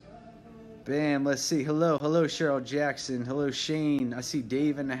Bam, let's see. Hello, Cheryl Jackson. Hello, Shane. I see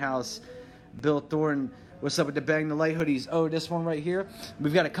Dave in the house. Bill Thornton. What's up with the Bang the Light hoodies? Oh, this one right here.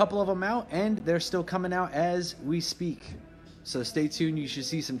 We've got a couple of them out, and they're still coming out as we speak. So stay tuned. You should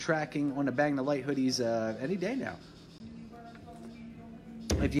see some tracking on the Bang the Light hoodies any day now.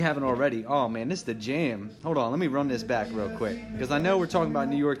 If you haven't already. Oh, man, this is the jam. Hold on, let me run this back real quick. Because I know we're talking about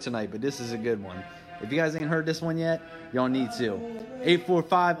New York tonight, but this is a good one. If you guys ain't heard this one yet, y'all need to.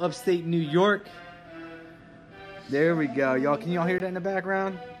 845 Upstate New York. There we go. Y'all, can y'all hear that in the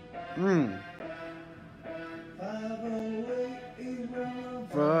background?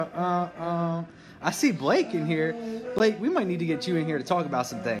 I see Blake in here. Blake, we might need to get you in here to talk about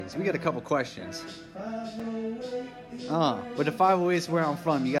some things. We got a couple questions. But the 508 is where I'm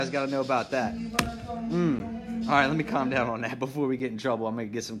from. You guys got to know about that. All right, let me calm down on that before we get in trouble. I'm going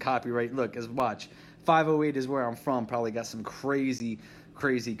to get some copyright. Look, watch. 508 is where I'm from. Probably got some crazy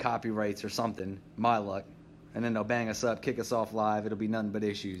copyrights or something. My luck. And then they'll bang us up, kick us off live. It'll be nothing but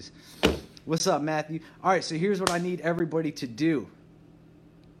issues. What's up, Matthew? All right, so here's what I need everybody to do.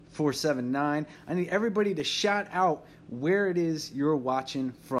 479. I need everybody to shout out where it is you're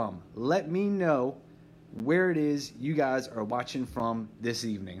watching from. Let me know where it is you guys are watching from this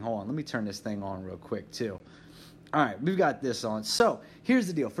evening. Hold on, let me turn this thing on real quick too. All right, we've got this on. So here's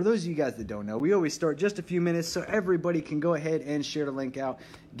the deal. For those of you guys that don't know, we always start just a few minutes so everybody can go ahead and share the link out,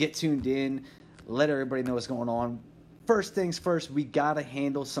 get tuned in, let everybody know what's going on. First things first, we got to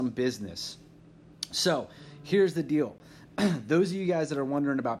handle some business. So here's the deal. Those of you guys that are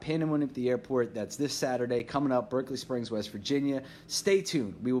wondering about Pandemonium at the Airport, that's this Saturday coming up, Berkeley Springs, West Virginia. Stay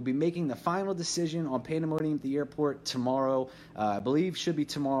tuned. We will be making the final decision on Pandemonium at the Airport tomorrow. I believe should be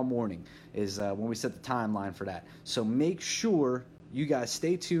tomorrow morning is when we set the timeline for that. So make sure you guys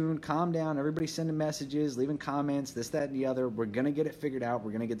stay tuned, calm down, everybody sending messages, leaving comments, this, that, and the other. We're going to get it figured out.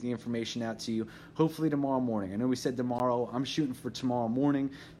 We're going to get the information out to you, hopefully tomorrow morning. I know we said tomorrow. I'm shooting for tomorrow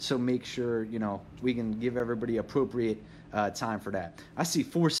morning, so make sure, we can give everybody appropriate time for that. I see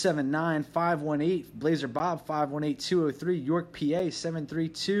 479-518, Blazer Bob 518-203, York, PA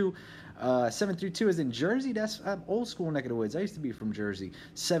 732. 732 is in Jersey. That's old school neck of the woods. I used to be from Jersey.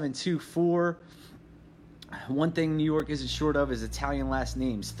 724. One thing New York isn't short of is Italian last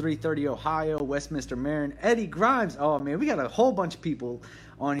names. 330 Ohio, Westminster, Maryland, Eddie Grimes. Oh, man, we got a whole bunch of people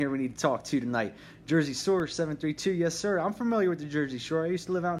on here we need to talk to tonight. Jersey Shore, 732. Yes, sir. I'm familiar with the Jersey Shore. I used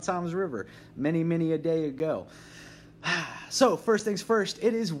to live out in Toms River many a day ago. So, first things first,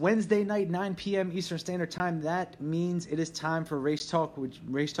 it is Wednesday night, 9 p.m. Eastern Standard Time. That means it is time for Race Talk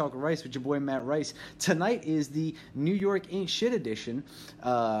Rice with your boy Matt Rice. Tonight is the New York Ain't Shit edition.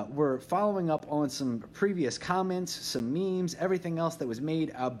 We're following up on some previous comments, some memes, everything else that was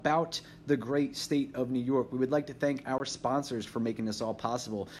made about the great state of New York. We would like to thank our sponsors for making this all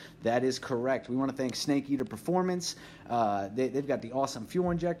possible. That is correct. We want to thank Snake Eater Performance. They've got the awesome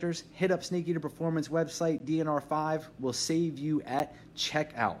fuel injectors. Hit up Snake Eater Performance website. DNR5 will save you at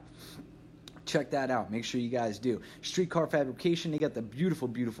checkout. Check that out. Make sure you guys do. Streetcar Fabrication, they got the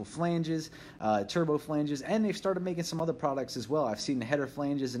beautiful flanges, turbo flanges, and they've started making some other products as well. I've seen the header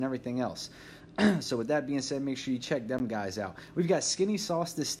flanges and everything else. So with that being said, make sure you check them guys out. We've got Skinny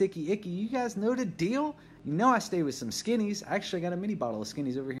Sauce, the Sticky Icky. You guys know the deal? You know I stay with some Skinnies. I actually got a mini bottle of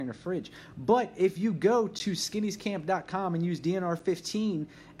Skinnies over here in the fridge. But if you go to skinniescamp.com and use DNR15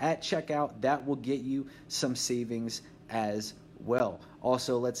 at checkout, that will get you some savings as well.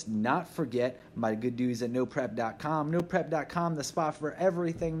 Also, let's not forget my good dudes at NoPrep.com. NoPrep.com, the spot for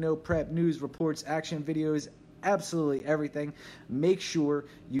everything No Prep, news, reports, action videos, absolutely everything. Make sure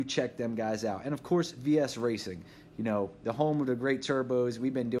you check them guys out. And of course, VS Racing, the home of the great turbos.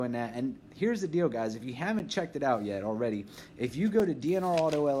 We've been doing that. And here's the deal, guys. If you haven't checked it out yet already, if you go to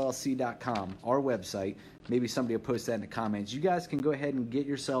dnrautollc.com, our website, maybe somebody will post that in the comments, you guys can go ahead and get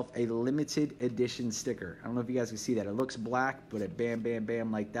yourself a limited edition sticker. I don't know if you guys can see that. It looks black, but it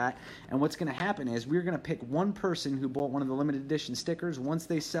bam like that. And what's going to happen is we're going to pick one person who bought one of the limited edition stickers. Once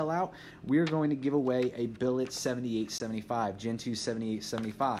they sell out, we're going to give away a Billet 7875, Gen 2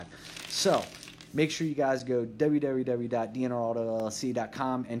 7875. So make sure you guys go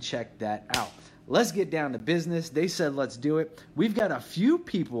www.dnrautollc.com and check that out. Let's get down to business. They said let's do it. We've got a few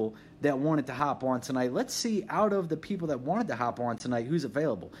people that wanted to hop on tonight. Let's see, out of the people that wanted to hop on tonight, who's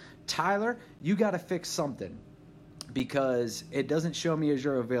available. Tyler, you got to fix something because it doesn't show me as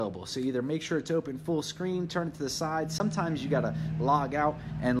you're available. So either make sure it's open full screen, turn it to the side. Sometimes you got to log out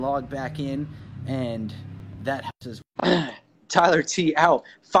and log back in, and that helps as well. Tyler T out.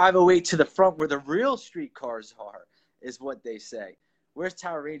 508 to the front where the real street cars are, is what they say. Where's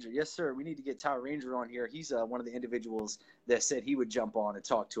Tower Ranger? Yes, sir. We need to get Tower Ranger on here. He's one of the individuals that said he would jump on and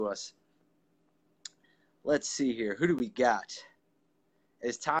talk to us. Let's see here. Who do we got?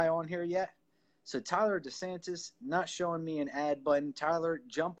 Is Ty on here yet? So Tyler DeSantis not showing me an ad button. Tyler,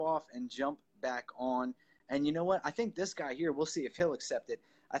 jump off and jump back on. And you know what? I think this guy here, we'll see if he'll accept it.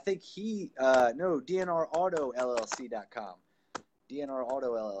 I think DNRAutoLLC.com. DNR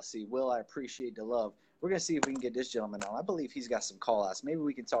Auto LLC. Will, I appreciate the love. We're going to see if we can get this gentleman on. I believe he's got some call-outs. Maybe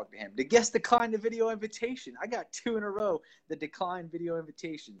we can talk to him. The guest declined the video invitation. I got 2 in a row that declined video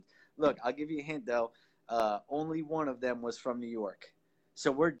invitations. Look, I'll give you a hint, though. Only one of them was from New York.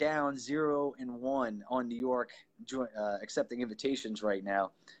 So we're down 0-1 on New York accepting invitations right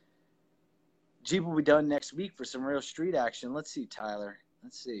now. Jeep will be done next week for some real street action. Let's see, Tyler.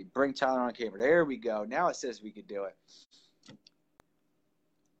 Let's see. Bring Tyler on camera. There we go. Now it says we could do it.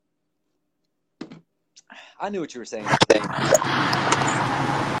 I knew what you were saying.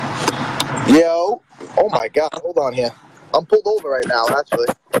 Yo. Oh, my God. Hold on here. I'm pulled over right now, actually.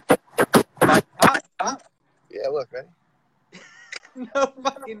 Yeah, look, ready? No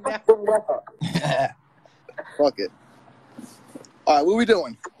fucking doubt. Fuck it. All right, what are we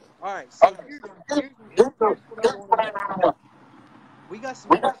doing? All right, so here's what I want to do. We got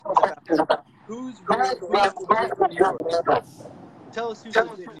some questions about who's really legit in New York. Tell us who's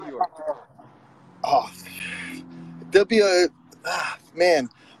legit in New York. Oh, there'll be a man.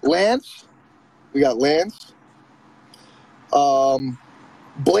 Lance. We got Lance.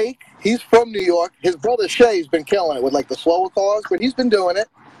 Blake. He's from New York. His brother Shay's been killing it with like the slower cars, but he's been doing it.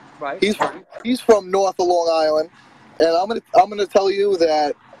 Right. He's from north of Long Island, and I'm gonna tell you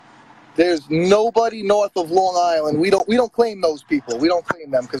that there's nobody north of Long Island. We don't claim those people. We don't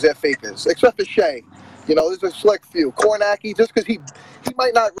claim them because they're fakers, except for Shay. You know, there's a select few. Kornacki, just because he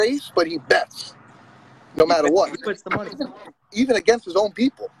might not race, but he bets no matter what. He puts the money. Even against his own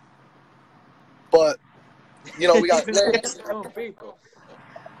people. But you know, we got against his own people.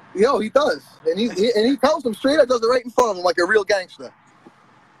 Yo, he does, and he tells them straight up, does it right in front of him like a real gangster.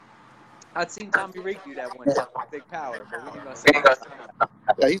 I'd seen Tommy Reek do that one time, Big Power, but we ain't gonna say that.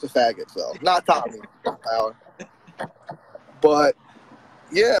 Yeah, he's a faggot, so not Tommy Power. But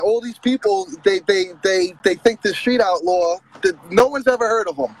yeah, all these people, they think the street outlaw, that no one's ever heard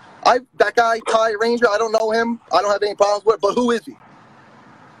of him. That guy Ty Ranger, I don't know him. I don't have any problems with, but who is he?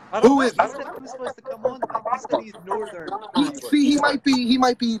 Who is he? He said he was supposed to come on. He said he's northern. See, he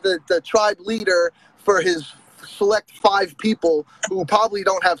might be the tribe leader for his select 5 people who probably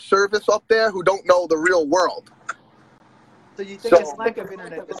don't have service up there, who don't know the real world. So you think it's lack of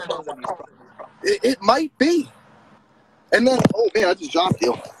internet that's causing these problems? It might be. And then, oh man, I just dropped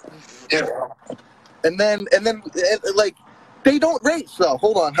you. Yeah. And then, like, they don't race. So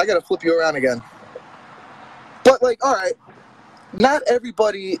hold on, I gotta flip you around again. But like, all right. Not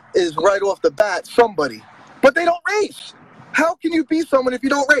everybody is right off the bat somebody, but they don't race. How can you be someone if you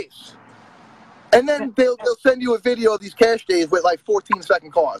don't race? And then they'll send you a video of these cash days with like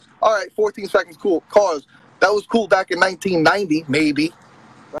 14-second cars. All right, 14 seconds cool cars. That was cool back in 1990, maybe.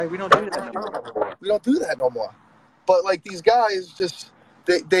 Right, we don't do that no more. We don't do that no more. But like these guys, just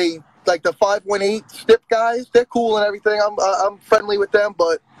they like the 518 Stip guys. They're cool and everything. I'm friendly with them,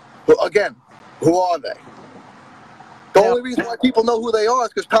 but again, who are they? The only reason why people know who they are is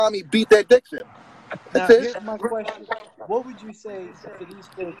because Tommy beat their dicks in. That's it. Here's my question. What would you say to these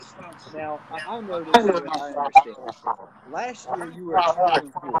folks? Now, I know this and I understand. Last year, you were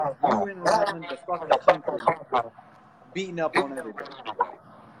extremely cool. You went around the fucking country beating up on everybody.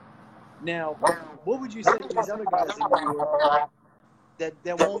 Now, what would you say to these other guys in New York that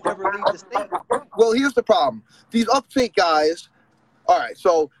won't ever leave the state? Well, here's the problem. These upstate guys... All right,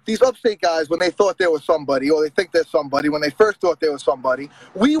 so these upstate guys, when they thought they were somebody, or they think they're somebody, when they first thought they were somebody,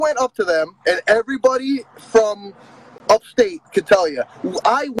 we went up to them, and everybody from upstate could tell you,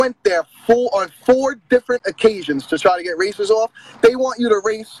 I went there on 4 different occasions to try to get races off. They want you to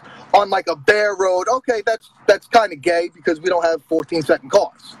race on like a bare road. Okay, that's kind of gay because we don't have 14-second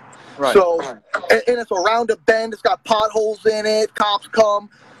cars. Right. So, and it's around a bend. It's got potholes in it. Cops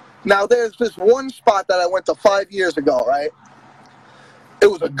come. Now, there's this one spot that I went to 5 years ago, right? It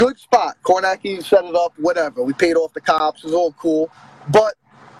was a good spot. Kornacki set it up, whatever. We paid off the cops. It was all cool. But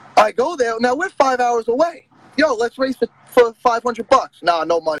I go there. Now, we're 5 hours away. Yo, let's race it for $500. Nah,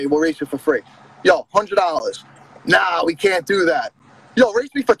 no money. We'll race it for free. Yo, $100. Nah, we can't do that. Yo,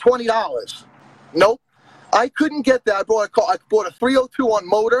 race me for $20. Nope. I couldn't get that. I bought a car. I bought a 302 on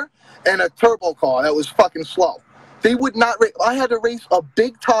motor and a turbo car that was fucking slow. They would not race. I had to race a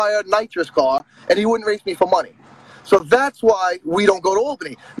big tire nitrous car, and he wouldn't race me for money. So that's why we don't go to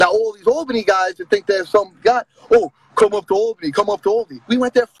Albany. Now, all these Albany guys that think there's some guy, oh, come up to Albany, come up to Albany. We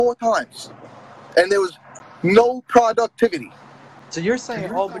went there 4 times, and there was no productivity. So you're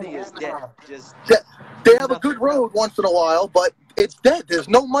saying Albany is dead? Just They have a good road once in a while, but it's dead. There's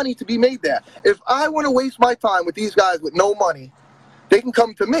no money to be made there. If I want to waste my time with these guys with no money, they can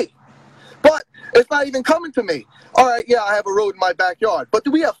come to me. But it's not even coming to me. All right, yeah, I have a road in my backyard, but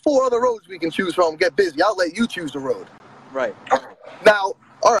we have 4 other roads we can choose from. Get busy. I'll let you choose the road. Right. Now,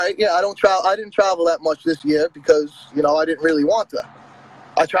 all right, yeah, I didn't travel that much this year because, you know, I didn't really want to.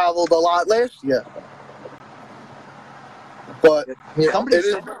 I traveled a lot last year. But you know,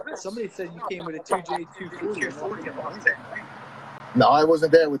 somebody said you came with a 2J240. No, I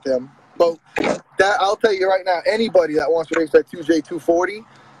wasn't there with them. But that I'll tell you right now, anybody that wants to race that 2J240,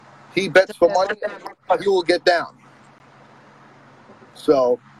 he bets for money, he will get down.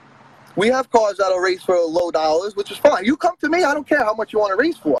 So we have cars that'll race for low dollars, which is fine. You come to me, I don't care how much you want to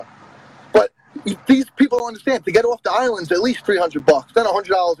race for. But these people don't understand. To get off the island's at least $300, then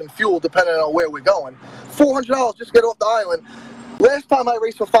 $100 in fuel, depending on where we're going. $400 just to get off the island. Last time I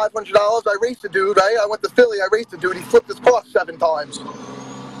raced for $500, I raced a dude. I went to Philly. I raced a dude. He flipped his car 7 times.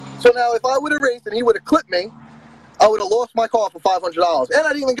 So now, if I would have raced and he would have clipped me, I would have lost my car for $500, and I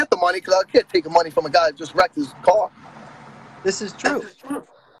didn't even get the money because I can't take the money from a guy that just wrecked his car. This is true.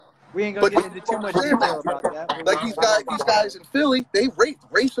 We ain't gonna get into too much detail about that. Like these guys in Philly, they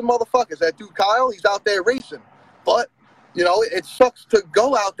racing motherfuckers. That dude Kyle, he's out there racing. But you know, it sucks to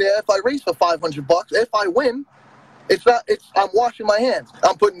go out there if I race for $500. If I win, I'm washing my hands.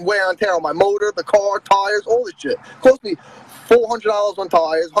 I'm putting wear and tear on my motor, the car, tires, all this shit. It cost me $400 on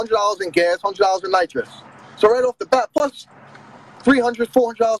tires, $100 in gas, $100 in nitrous. So right off the bat, plus $300,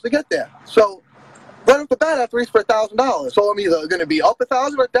 $400 to get there. So right off the bat, I have to race for $1,000. So I'm either going to be up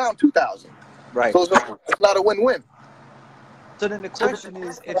 $1,000 or down $2,000. Right. So it's not a win-win. So then the question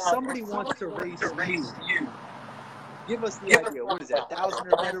is, if somebody wants to race you, give us the idea. What is that, 1,000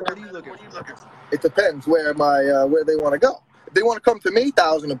 or better? What are you looking for? It depends where they want to go. If they want to come to me,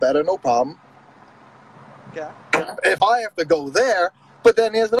 1,000 or better, no problem. Okay. If I have to go there, but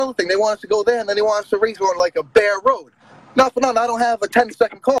then here's another thing. They want us to go there, and then they want us to race on like a bare road. Not for nothing, I don't have a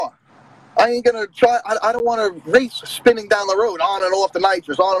 10-second car. I ain't going to try. I don't want to race spinning down the road, on and off the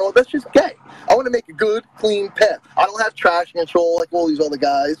nitrous, on and off. That's just gay. I want to make a good, clean path. I don't have traction control like all these other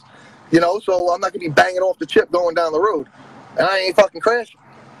guys, you know, so I'm not going to be banging off the chip going down the road. And I ain't fucking crashing.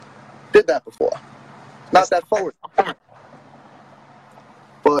 Did that before. Not that forward.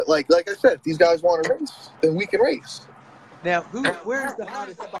 But like I said, if these guys want to race, then we can race. Now, where's the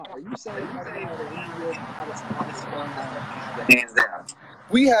hottest spot? Are you saying right now that Indiana's the hottest spot? Hands down.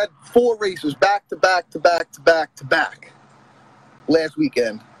 We had 4 races back to back last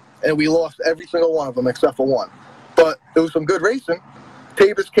weekend, and we lost every single one of them except for one. But it was some good racing.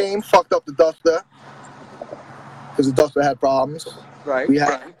 Tabers came, fucked up the Duster because the Duster had problems. Right. We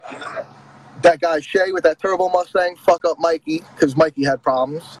had that guy Shea with that turbo Mustang fuck up Mikey because Mikey had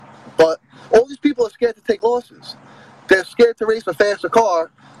problems. But all these people are scared to take losses. They're scared to race a faster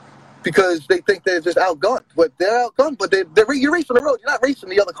car because they think they're just outgunned. But they're outgunned, but you're racing the road. You're not racing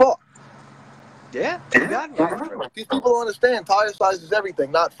the other car. Yeah, you got it. These people don't understand tire size is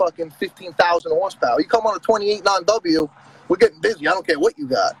everything, not fucking 15,000 horsepower. You come on a 28 non-W, we're getting busy. I don't care what you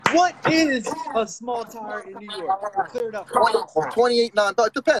got. What is a small tire in New York? Clear it up. 28 non-W.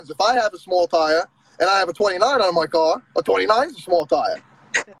 It depends. If I have a small tire and I have a 29 on my car, a 29 is a small tire.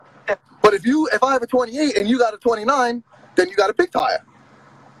 But if I have a 28 and you got a 29, then you got a big tire.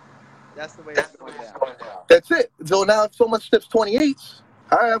 That's the way it's going down. That's it. So now if someone steps 28s,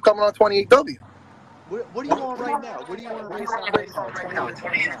 all right, I'm coming on 28W. What are you on right now? What do you want to race on right now? 28,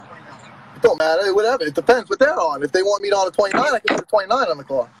 29? It don't matter. Whatever. It depends what they're on. If they want me on a 29, I can put a 29 on the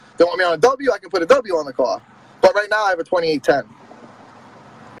car. If they want me on a W, I can put a W on the car. But right now I have a 2810.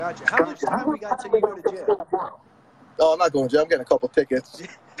 Gotcha. How much time we got till you go to jail? Oh, I'm not going to jail. I'm getting a couple tickets.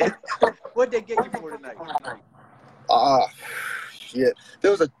 What'd they get you for tonight? Shit.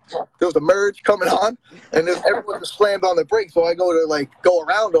 There was a merge coming on, and everyone just slammed on the brakes. So I go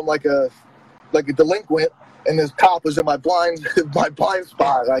around them like a delinquent, and this cop was in my blind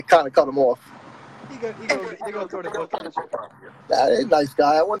spot. I kind of cut him off. You're gonna throw the book at you. Nah, he's a nice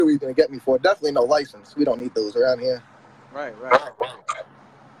guy. I wonder what he's gonna get me for. Definitely no license. We don't need those around here. Right.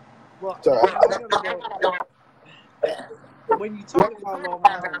 Well, when you talk about Long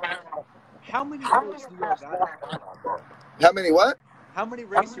Island, how many boats do you have out? How many what? How many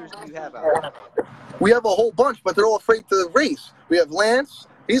racers do you have out? We have a whole bunch, but they're all afraid to race. We have Lance.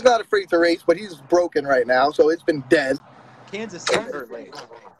 He's not afraid to race, but he's broken right now, so it's been dead. Kansas City hurt late.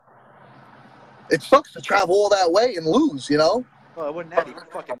 It sucks to travel all that way and lose, you know? Well, it wouldn't that he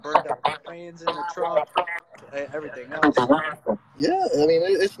fucking burned up the fans in the truck, everything else. Yeah, I mean,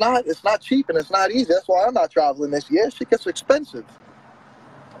 it's not cheap and it's not easy. That's why I'm not traveling this year. Shit gets expensive.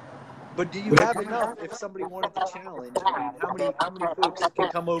 But do you have enough if somebody wanted to challenge? I mean, how many folks can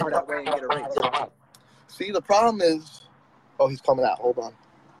come over that way and get a race? See, the problem is, oh, he's coming out. Hold on.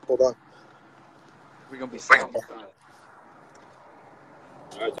 We're gonna be silent.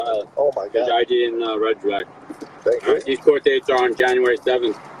 All right, Tyler. Oh my His God. ID in red track. Thank All you. right, these court dates are on January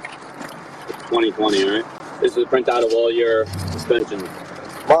 7th, 2020, all right? This is a printout of all your suspensions,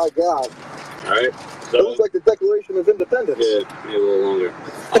 My God. all right? It So, looks like the Declaration of Independence. yeah, maybe a little longer.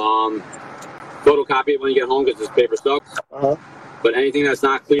 Photocopy it when you get home because this paper sucks. Uh-huh. But anything that's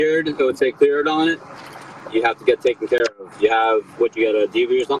not cleared, it would say cleared on it, you have to get taken care of. You have, what, you got a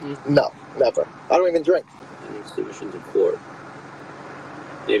DV or something? No, never. I don't even drink. Pending submission to court.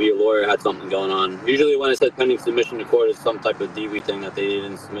 Maybe your lawyer had something going on. Usually when it says pending submission to court, it's some type of DV thing that they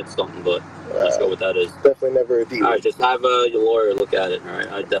didn't submit something, but I'm not sure what that is. Definitely never a deal. All right, just have your lawyer look at it, all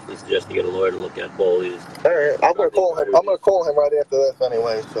right? I definitely suggest you get a lawyer to look at all these. All right, I'm gonna call him. I'm gonna call him right after this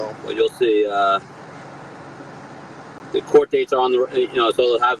anyway. So. Well, you'll see. The court dates are on the, so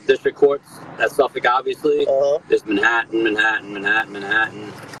they'll have district courts at Suffolk, obviously. Uh-huh. There's Manhattan, and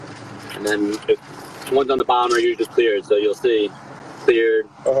then the ones on the bottom are usually cleared. So you'll see cleared,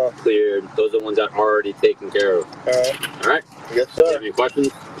 cleared. Those are the ones that are already taken care of. All right. All right. Yes, Do you sir. have any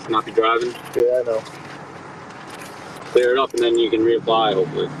questions? Not be driving. Yeah, I know. Clear it up, and then you can reapply.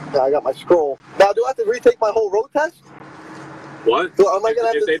 Hopefully. Now I got my scroll. Now, do I have to retake my whole road test? What? So am I gonna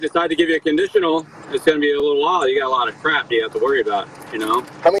have If to? they decide to give you a conditional, it's going to be a little while. You got a lot of crap you have to worry about.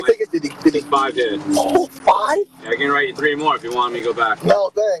 How many tickets did he? Just 5 days. Oh, 5? Yeah, I can write you 3 more if you want me to go back. No,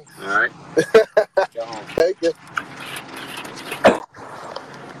 thanks. All right. Go home. Thank you.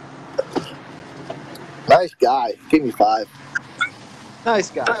 Nice guy. Give me 5. Nice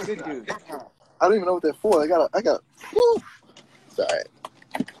guy, good dude. I don't even know what they're for. I got. Whew. It's all right.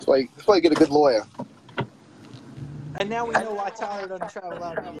 That's why you get a good lawyer. And now we know why Tyler doesn't travel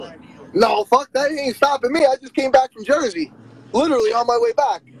out of New York. No, fuck that. He ain't stopping me. I just came back from Jersey. Literally on my way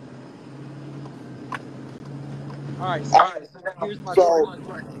back. All right, so here's my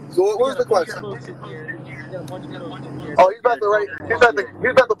question. So where's the question? Folks in here. You got a bunch of folks in here. Oh, he's about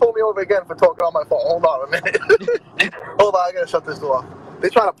to pull me over again for talking on my phone. Hold on a minute. Hold on, I gotta shut this door. They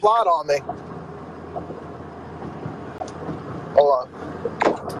trying to plot on me. Hold on.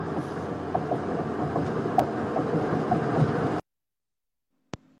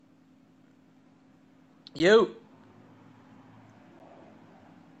 Yo.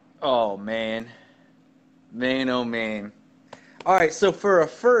 Oh, man. Man, oh, man. All right, so for a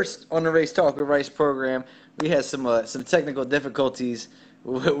first on the Race Talk with Rice program, we had some technical difficulties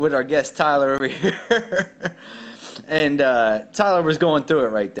with our guest Tyler over here. And Tyler was going through it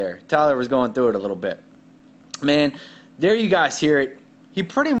right there. Tyler was going through it a little bit. Man, there you guys hear it. He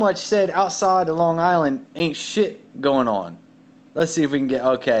pretty much said outside of Long Island ain't shit going on. Let's see if we can get,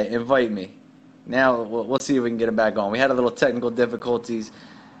 okay, invite me. Now we'll see if we can get him back on. We had a little technical difficulties.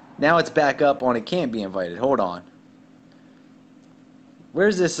 Now it's back up on it can't be invited. Hold on.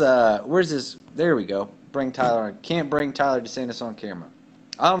 Where's this, there we go. Bring Tyler on. Can't bring Tyler DeSantis on camera.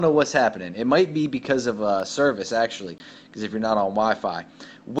 I don't know what's happening. It might be because of service, actually, because if you're not on Wi-Fi.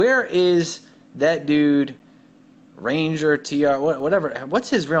 Where is that dude, Ranger, TR, whatever.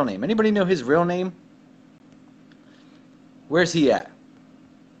 What's his real name? Anybody know his real name? Where's he at?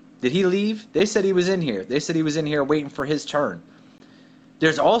 Did he leave? They said he was in here. They said he was in here waiting for his turn.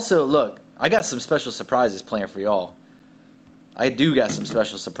 There's also, look, I got some special surprises planned for y'all. I do got some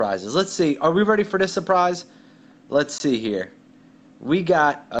special surprises. Let's see. Are we ready for this surprise? Let's see here. We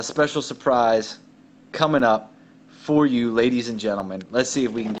got a special surprise coming up for you, ladies and gentlemen. Let's see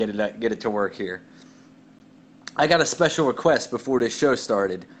if we can get it to work here. I got a special request before this show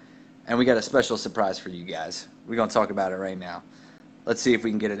started, and we got a special surprise for you guys. We're going to talk about it right now. Let's see if we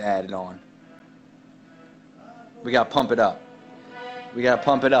can get it added on. We got to pump it up.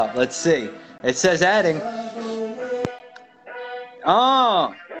 Let's see. It says adding.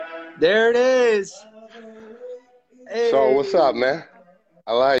 Oh, there it is. Hey. So what's up, man?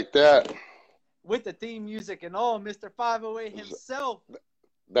 I like that. With the theme music and all, Mr. 508 himself.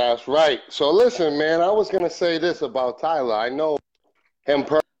 That's right. So listen, man, I was going to say this about Tyler. I know him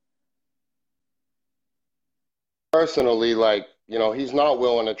personally, like, you know, he's not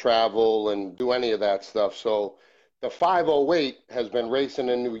willing to travel and do any of that stuff. So the 508 has been racing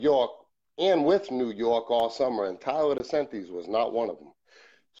in New York and with New York all summer, and Tyler DeSantis was not one of them.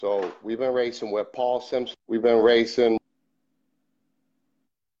 So we've been racing with Paul Simpson. We've been racing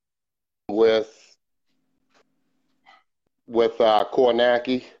with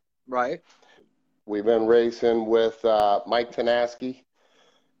Kornacki. Right. We've been racing with Mike Tanaski.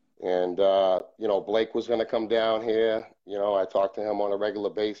 And, you know, Blake was going to come down here. You know, I talked to him on a regular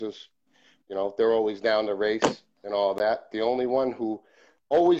basis. You know, they're always down to race and all that. The only one who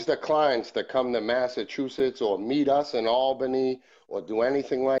always declines to come to Massachusetts or meet us in Albany or do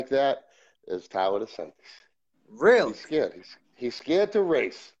anything like that is Tyler DeSantis. Really? He's scared. He's scared to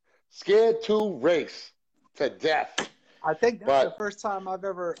race. Scared to race to death. I think that's the first time I've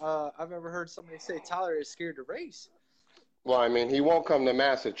ever heard somebody say Tyler is scared to race. Well, I mean, he won't come to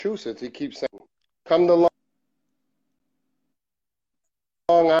Massachusetts. He keeps saying, come to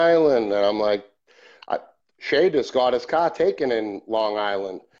Long Island. And I'm like, Shay just got his car taken in Long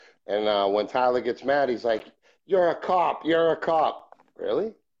Island. And when Tyler gets mad, he's like, you're a cop. You're a cop.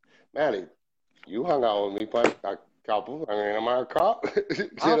 Really? Maddie, you hung out with me a couple. I mean, am I a cop?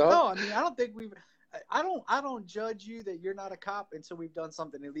 I don't know. I mean, I don't think I don't judge you that you're not a cop until we've done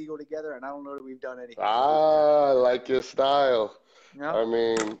something illegal together, and I don't know that we've done anything. I like your style. Yep. I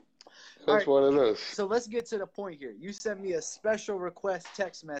mean, that's what it is. So let's get to the point here. You sent me a special request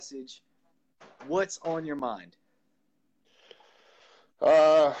text message. What's on your mind?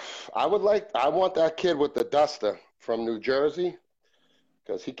 I want that kid with the duster from New Jersey,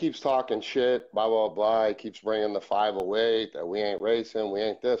 because he keeps talking shit, blah, blah, blah. He keeps bringing the 508, that we ain't racing, we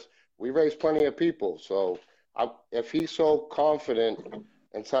ain't this. We race plenty of people. So if he's so confident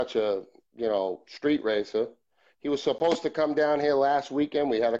and such a, street racer, he was supposed to come down here last weekend.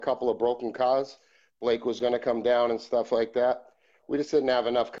 We had a couple of broken cars. Blake was going to come down and stuff like that. We just didn't have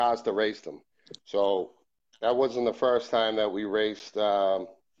enough cars to race them. So that wasn't the first time that we raced. New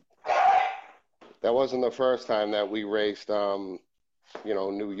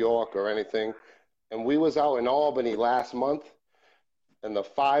York or anything. And we was out in Albany last month. And the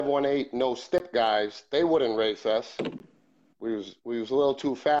 518 no stip guys, they wouldn't race us. We was a little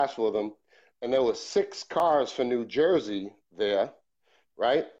too fast for them. And there was 6 cars for New Jersey there,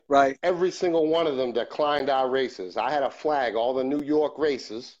 right? Right. Every single one of them declined our races. I had to flag all the New York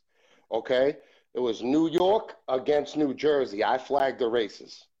races, okay? It was New York against New Jersey. I flagged the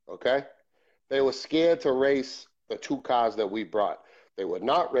races, okay? They were scared to race the 2 cars that we brought. They would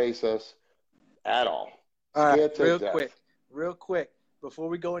not race us at all. Scared to death. Real quick. Before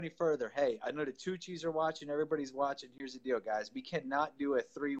we go any further, hey, I know the Tucci's are watching. Everybody's watching. Here's the deal, guys. We cannot do a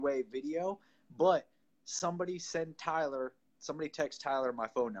 3-way video, but somebody text Tyler my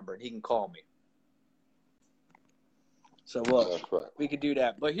phone number, and he can call me. So, look, we could do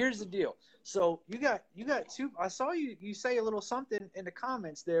that. But here's the deal. So, you got 2 – I saw you say a little something in the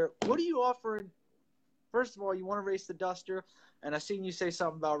comments there. What are you offering? First of all, you want to race the Duster, and I seen you say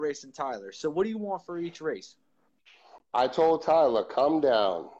something about racing Tyler. So, what do you want for each race? I told Tyler, come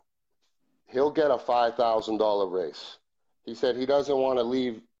down. He'll get a $5,000 race. He said he doesn't want to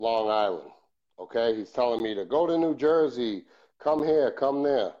leave Long Island, okay? He's telling me to go to New Jersey, come here, come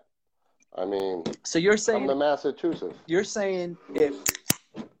there. I mean, so you're saying, come to Massachusetts. You're saying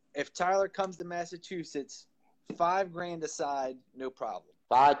if Tyler comes to Massachusetts, $5,000 aside, no problem.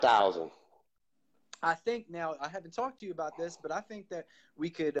 5,000. I think now, I haven't talked to you about this, but I think that we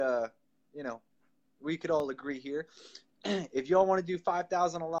could, we could all agree here. If y'all want to do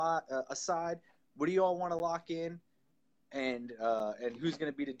 5,000 aside, what do y'all want to lock in? And who's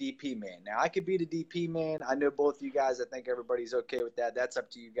going to be the DP man? Now, I could be the DP man. I know both of you guys. I think everybody's okay with that. That's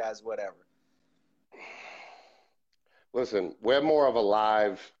up to you guys, whatever. Listen, we're more of a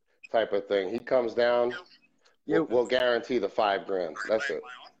live type of thing. He comes down, we'll guarantee the $5,000. That's it.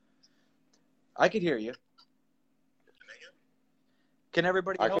 I could hear you. Can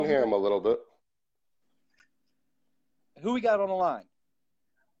everybody I can hear him a little bit. Who we got on the line?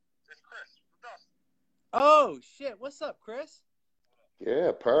 It's Chris. Oh, shit. What's up, Chris?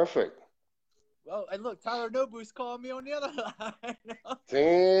 Yeah, perfect. Well, and look, Tyler Nobu's calling me on the other line.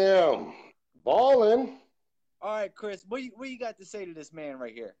 Damn. Ballin'. All right, Chris, what you got to say to this man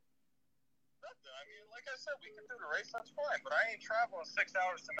right here? Nothing. I mean, like I said, we can do the race. That's fine. But I ain't traveling 6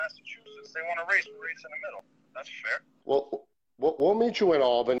 hours to Massachusetts. They want to race. We race in the middle. That's fair. Well, we'll meet you in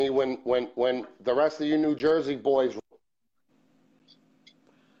Albany when the rest of you New Jersey boys.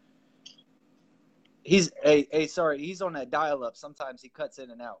 He's he's on that dial-up. Sometimes he cuts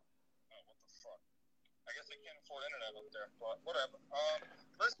in and out. Oh, what the fuck? I guess they can't afford internet up there, but whatever.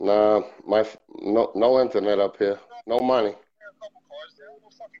 No internet up here. No money. A couple cars there.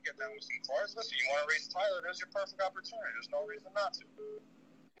 We'll fucking get down with some cars. Listen, you want to race Tyler? There's your perfect opportunity. There's no reason not to.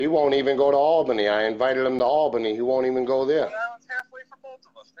 He won't even go to Albany. I invited him to Albany. He won't even go there. Well, it's halfway for both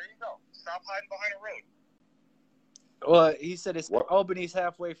of us. There you go. Stop hiding behind a road. Well, he said Albany's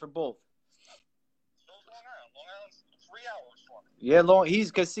halfway for both. Long Island's 3 hours for me. Yeah,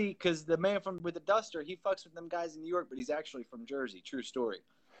 because the man with the Duster, he fucks with them guys in New York, but he's actually from Jersey. True story.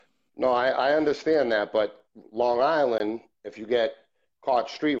 No, I understand that, but Long Island, if you get caught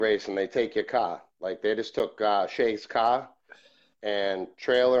street racing, they take your car. Like they just took Shay's car and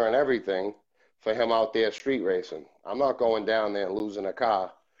trailer and everything for him out there street racing. I'm not going down there and losing a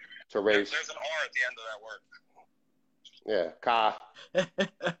car to race. There's an R at the end of that word. Yeah, car.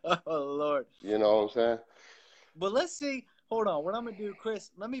 Oh Lord. You know what I'm saying? But let's see. Hold on. What I'm gonna do,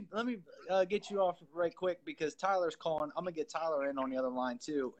 Chris? Let me get you off right quick because Tyler's calling. I'm gonna get Tyler in on the other line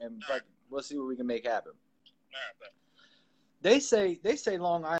too, and we'll see what we can make happen. All right, They say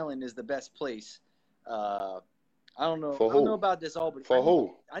Long Island is the best place. I don't know. For I don't who? know about this Albany. For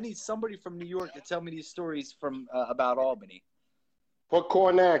who? I need somebody from New York to tell me these stories from about Albany. Put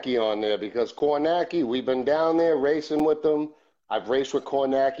Kornacki on there because Kornacki, we've been down there racing with them. I've raced with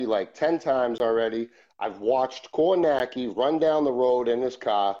Kornacki like 10 times already. I've watched Kornacki run down the road in his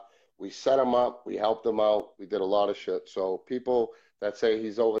car. We set him up. We helped him out. We did a lot of shit. So people that say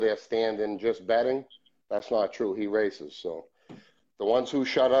he's over there standing just betting, that's not true. He races. So the ones who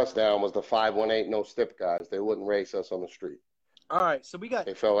shut us down was the 518 no stip guys. They wouldn't race us on the street. All right, so we got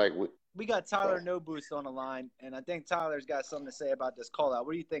Tyler No Boost on the line, and I think Tyler's got something to say about this call out.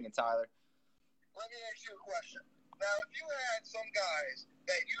 What are you thinking, Tyler? Let me ask you a question. Now, if you had some guys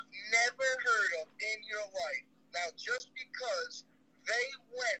that you've never heard of in your life, now just because they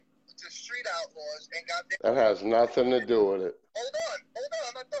went to Street Outlaws and got their... That has nothing to do with it. Hold on,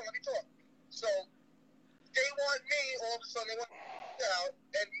 I'm not done, let me talk. So, they want me, all of a sudden, they want me out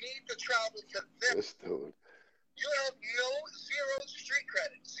and need to travel to them. This dude. You have zero street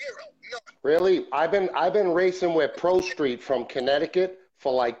credit. Zero. None. Really? I've been racing with Pro Street from Connecticut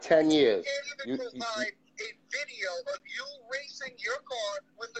for like 10 years. You can't even provide a video of you racing your car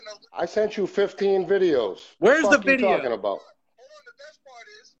with an... I sent you 15 videos. Where's what the fuck you video? talking about? Hold on, the best part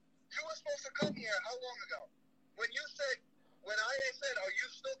is, you were supposed to come here how long ago? When I said, are you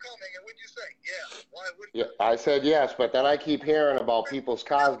still coming? And would you say, yeah, why wouldn't you? Yeah, I said yes, but then I keep hearing about people's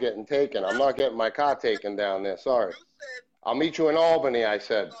cars getting taken. I'm not getting my car taken down there. Sorry. You said, I'll meet you in Albany, I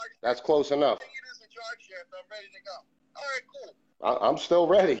said. That's close enough. it is a charge shift, I'm ready to go. All right, cool. I'm still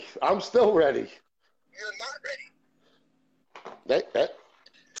ready. I'm still ready. You're not ready.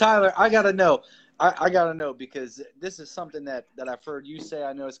 Tyler, I gotta know. I gotta know because this is something that I've heard you say.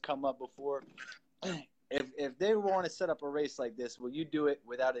 I know it's come up before. If they want to set up a race like this, will you do it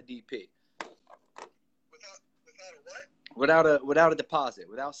without a DP? Without a what? Without a deposit,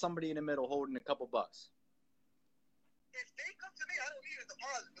 without somebody in the middle holding a couple bucks. If they come to me, I don't need a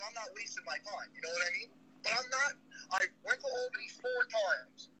deposit, but I'm not wasting my time. You know what I mean? But I'm not. I went to Albany 4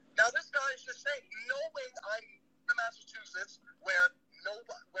 times. Now this guy is just saying, knowing I'm in Massachusetts, where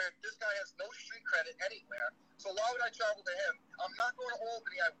this guy has no street credit anywhere. So why would I travel to him? I'm not going to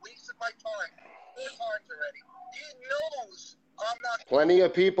Albany. I wasted my time 4 times already. He knows I'm not. Plenty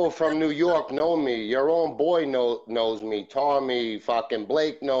of people from New York know me. Your own boy knows me. Tommy, fucking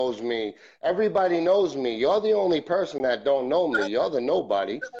Blake knows me. Everybody knows me. You're the only person that don't know me. You're the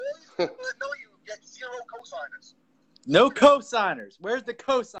nobody. All these people that know you get 0 cosigners. No cosigners. Where's the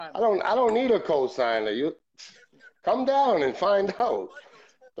cosigner? I don't need a cosigner. You come down and find out.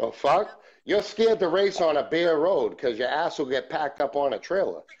 The fuck? You're scared to race on a bare road because your ass will get packed up on a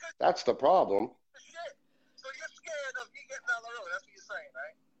trailer. That's the problem. So you're scared of me getting down the road. That's what you're saying,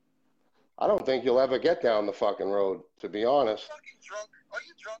 right? I don't think you'll ever get down the fucking road, to be honest. Fucking drunk. Are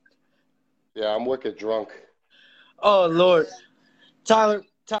you drunk? Yeah, I'm wicked drunk. Oh Lord, Tyler,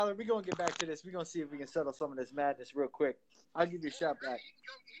 we're gonna get back to this. We're gonna see if we can settle some of this madness real quick. I'll give you a shout back.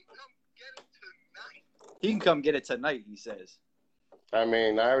 He can come get it tonight. He says. I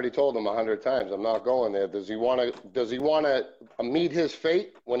mean, I already told him 100 times I'm not going there. Does he want to meet his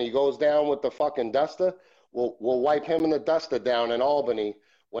fate when he goes down with the fucking Duster? We'll wipe him and the Duster down in Albany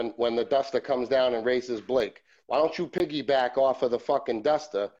when the Duster comes down and races Blake. Why don't you piggyback off of the fucking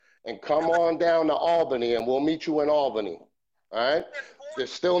Duster and come on down to Albany and we'll meet you in Albany. All right?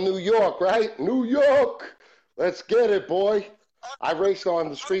 There's still New York, right? New York. Let's get it, boy. I raced on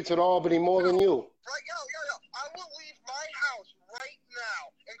the streets in Albany more than you. Right, yo. I will leave my house right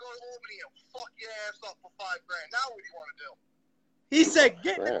now and go to Albany and fuck your ass up for $5 grand. Now what do you want to do? He said,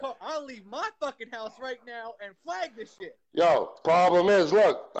 "Get in the car. I'll leave my fucking house right now and flag this shit." Yo, problem is,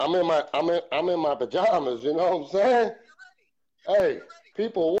 look, I'm in my pajamas. You know what I'm saying? Hey,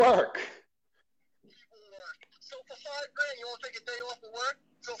 people work. So for $5 grand, you won't take a day off of work?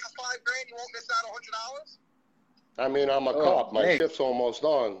 So for $5 grand, you won't miss out $100? I mean, I'm a cop. My shift's almost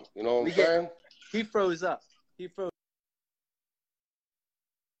on. You know what I'm saying? He froze up. He froze.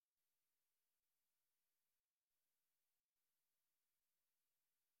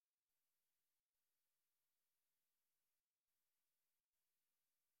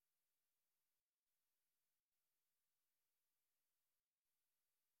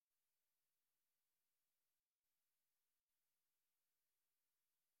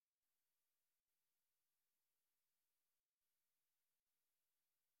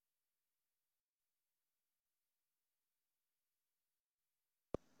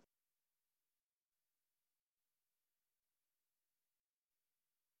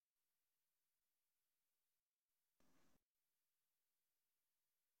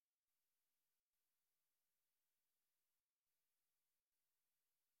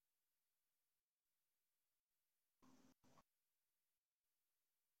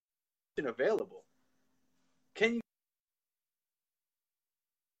 option available. Can you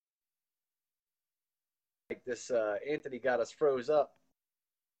like this? Anthony got us froze up,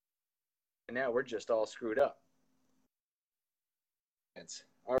 and now we're just all screwed up.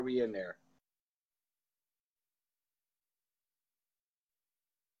 Are we in there?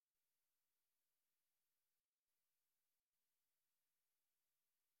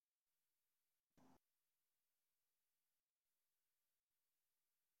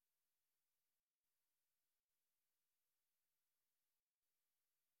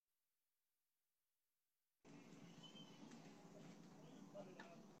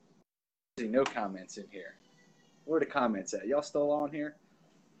 No comments in here. Where are the comments at? Y'all still on here?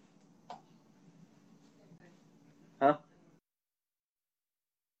 Huh?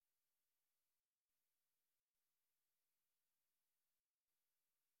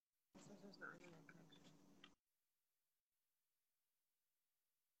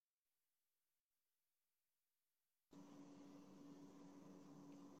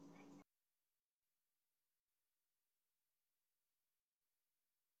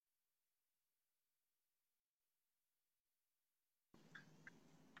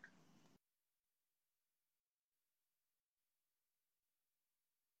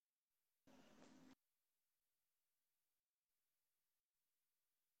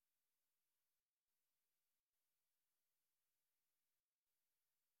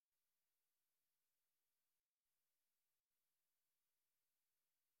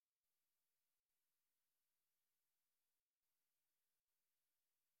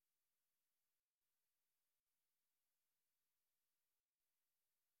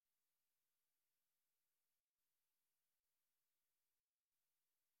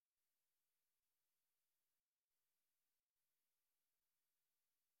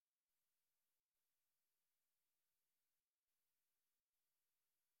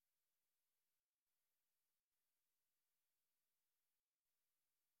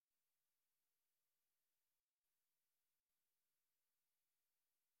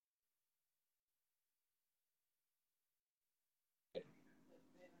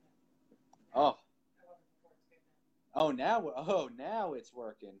 Oh. Now it's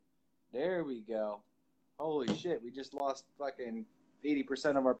working. There we go. Holy shit, we just lost fucking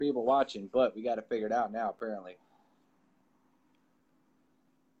 80% of our people watching, but we got to figure it out now, apparently.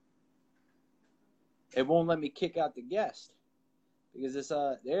 It won't let me kick out the guest because it's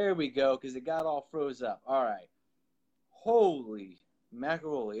there we go, because it got all froze up. All right. Holy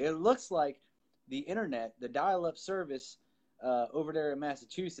macaroni. It looks like the internet, the dial-up service over there in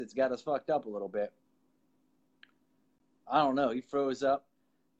Massachusetts got us fucked up a little bit. I don't know. He froze up.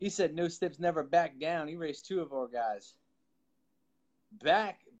 He said no steps never back down. He raced 2 of our guys.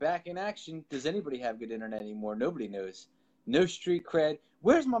 Back in action. Does anybody have good internet anymore? Nobody knows. No street cred.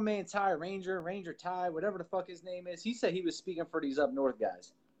 Where's my man Ty Ranger Ty, whatever the fuck his name is? He said he was speaking for these up north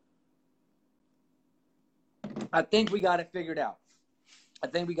guys. I think we got it figured out.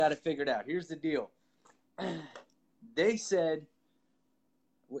 Here's the deal. They said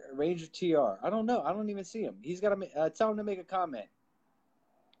Ranger TR. I don't know. I don't even see him. He's got to tell him to make a comment.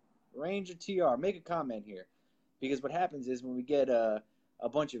 Ranger TR, make a comment here, because what happens is when we get a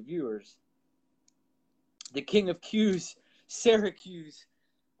bunch of viewers, the king of Q's, Syracuse.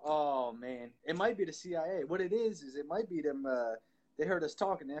 Oh man, it might be the CIA. What it is it might be them. They heard us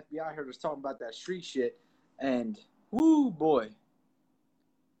talking. The FBI heard us talking about that street shit, and whoo boy,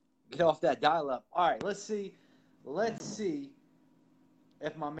 get off that dial-up. All right, let's see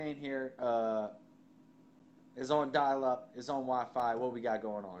if my man here is on dial-up, is on Wi-Fi. What we got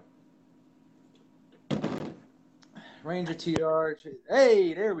going on? Ranger TR.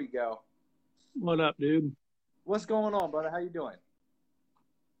 Hey, there we go. What up, dude? What's going on, brother? How you doing?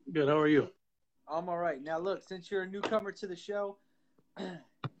 Good. How are you? I'm all right. Now, look, since you're a newcomer to the show,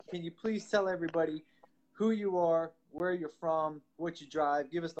 can you please tell everybody who you are, where you're from, what you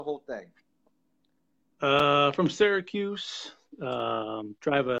drive? Give us the whole thing. From Syracuse.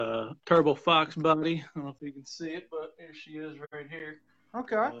 Drive a Turbo Fox body. I don't know if you can see it, but here she is right here.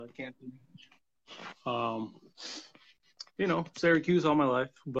 Okay. Can't see much. Syracuse all my life,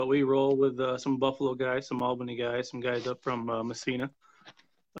 but we roll with some Buffalo guys, some Albany guys, some guys up from Messina.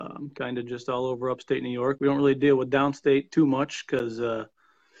 Kind of just all over upstate New York. We don't really deal with downstate too much because, to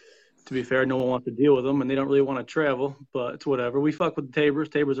be fair, no one wants to deal with them, and they don't really want to travel, but it's whatever. We fuck with the Tabors.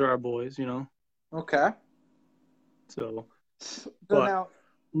 Tabors are our boys, you know. Okay. So now,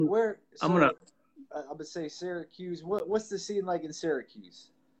 where? So, I'm going to say Syracuse. What's the scene like in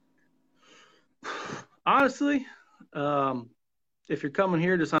Syracuse? Honestly, if you're coming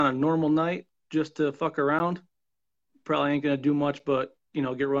here just on a normal night just to fuck around, probably ain't going to do much but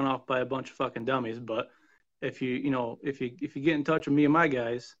get run off by a bunch of fucking dummies. But if you get in touch with me and my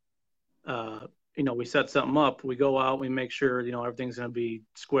guys, we set something up. We go out, we make sure everything's going to be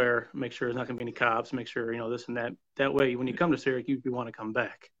square. Make sure there's not going to be any cops. Make sure this and that. That way, when you come to Syracuse, you want to come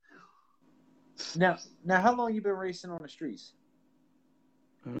back. Now, how long you been racing on the streets?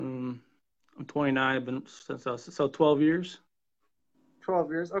 I'm 29. I've been since 12 years.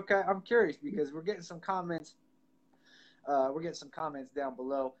 12 years. Okay, I'm curious because we're getting some comments. We're getting some comments down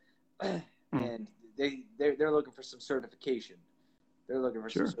below, and they're looking for some certification. They're looking for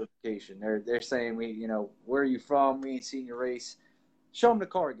some certification. They're saying where are you from? We ain't seen your race. Show them the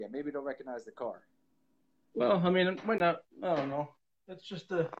car again. Maybe they'll recognize the car. Well, I mean, it might not. I don't know. It's just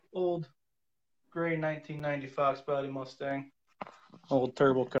the old gray 1990 Fox body Mustang, old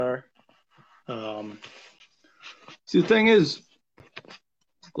turbo car. See, the thing is,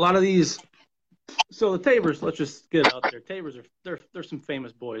 a lot of these. So the Tabors, let's just get it out there. Tabors they're some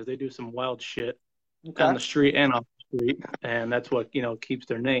famous boys. They do some wild shit on the street and off the street, and that's what keeps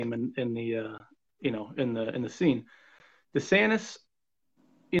their name in the scene. DeSantis,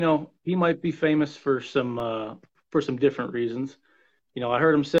 he might be famous for some different reasons. I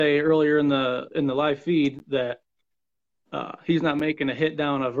heard him say earlier in the live feed that he's not making a hit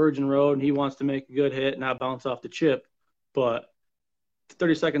down a virgin road, and he wants to make a good hit, not bounce off the chip. But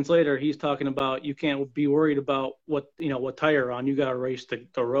 30 seconds later, he's talking about you can't be worried about what tire you're on. You got to race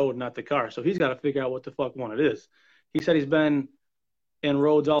the road, not the car. So he's got to figure out what the fuck one it is. He said he's been in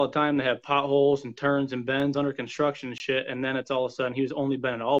roads all the time that have potholes and turns and bends under construction and shit. And then it's all of a sudden he's only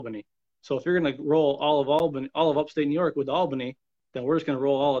been in Albany. So if you're going to roll all of upstate New York with Albany, then we're just going to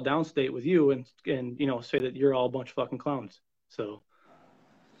roll all of downstate with you and say that you're all a bunch of fucking clowns. So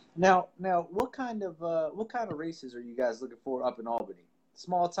now what kind of races are you guys looking for up in Albany?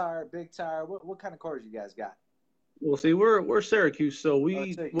 Small tire, big tire. What kind of cars you guys got? Well, see, we're Syracuse, so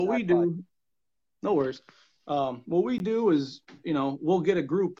what we do. No worries. What we do is, we'll get a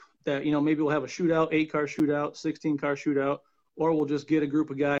group that maybe we'll have a shootout, 8-car shootout, 16-car shootout, or we'll just get a group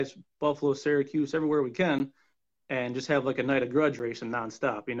of guys, Buffalo, Syracuse, everywhere we can, and just have like a night of grudge racing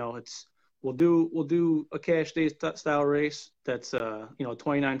nonstop. We'll do a cash day style race that's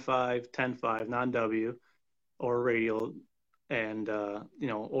 29.5, 10.5, non-W, or radial. And,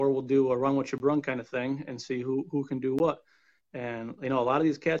 or we'll do a run with your brun kind of thing and see who can do what. And, a lot of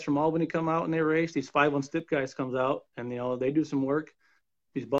these cats from Albany come out and they race. These 5-1 Stip guys comes out and, they do some work.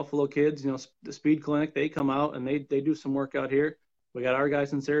 These Buffalo kids, the Speed Clinic, they come out and they do some work out here. We got our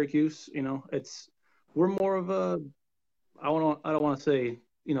guys in Syracuse. We're more of a, I don't want to say,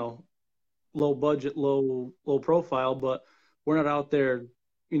 low budget, low profile, but we're not out there,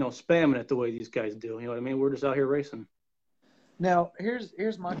 spamming it the way these guys do. You know what I mean? We're just out here racing. Now,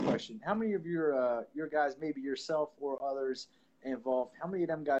 here's my question. How many of your guys, maybe yourself or others involved, how many of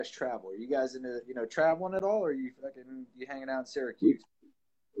them guys travel? Are you guys into, traveling at all, or are you hanging out in Syracuse?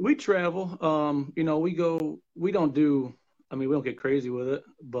 We travel. We don't get crazy with it,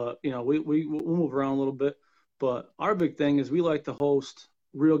 but, we'll move around a little bit. But our big thing is we like to host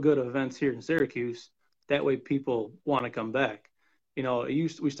real good events here in Syracuse. That way people want to come back. We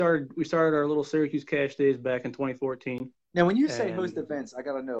started our little Syracuse Cash Days back in 2014. Now, when you say host events, I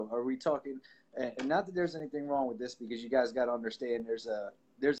got to know, are we talking, and not that there's anything wrong with this, because you guys got to understand there's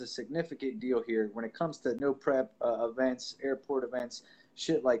a significant deal here when it comes to no prep events, airport events,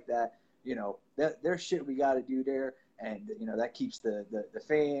 shit like that. There's shit we got to do there, and, that keeps the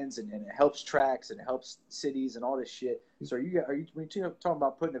fans, and it helps tracks, and it helps cities and all this shit. So when you're talking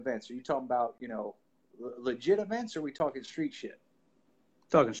about putting events, are you talking about, legit events, or are we talking street shit?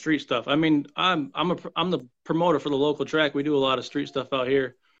 Talking street stuff. I mean, I'm the promoter for the local track. We do a lot of street stuff out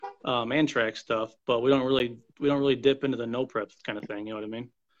here, and track stuff, but we don't really dip into the no prep kind of thing. You know what I mean?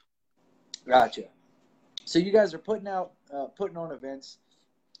 Gotcha. So you guys are putting on events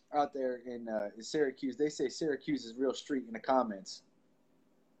out there in Syracuse. They say Syracuse is real street in the comments.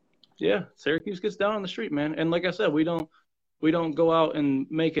 Yeah, Syracuse gets down on the street, man. And like I said, we don't go out and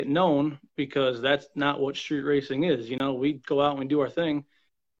make it known because that's not what street racing is. We go out and we do our thing.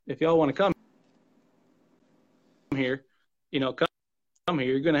 If y'all want to come here, come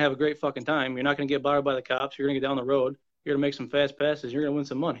here. You're going to have a great fucking time. You're not going to get bothered by the cops. You're going to get down the road. You're going to make some fast passes. You're going to win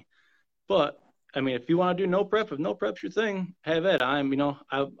some money. But I mean, if you want to do no prep, if no prep's your thing, have it. I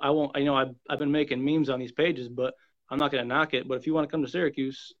won't. I've been making memes on these pages, but I'm not going to knock it. But if you want to come to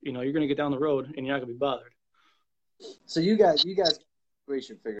Syracuse, you're going to get down the road and you're not going to be bothered. So you guys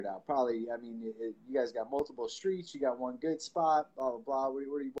situation figured out. Probably, you guys got multiple streets. You got one good spot. Blah blah blah.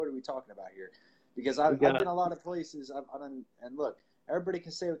 What are we talking about here? Because I've been a lot of places. And look, everybody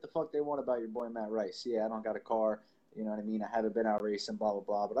can say what the fuck they want about your boy Matt Rice. Yeah, I don't got a car. You know what I mean? I haven't been out racing, blah, blah,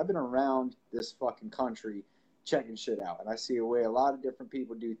 blah. But I've been around this fucking country checking shit out. And I see a way a lot of different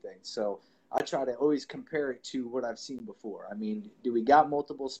people do things. So I try to always compare it to what I've seen before. I mean, do we got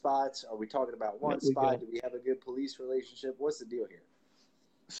multiple spots? Are we talking about one spot? Do we have a good police relationship? What's the deal here?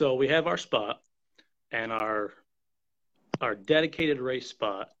 So we have our spot, and our dedicated race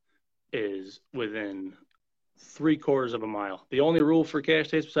spot is within 3/4 of a mile. The only rule for cash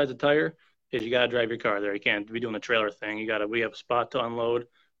tapes besides the tire is you got to drive your car there. You can't be doing the trailer thing. We have a spot to unload,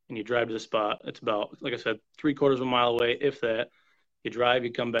 and you drive to the spot. It's about, like I said, 3/4 of a mile away, if that. You drive,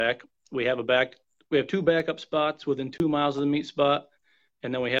 you come back. We have two backup spots within 2 miles of the meet spot,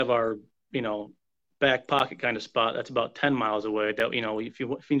 and then we have our, back pocket kind of spot that's about 10 miles away. That, if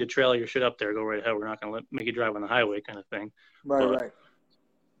you need to trailer your shit up there, go right ahead. We're not going to make you drive on the highway kind of thing. Right.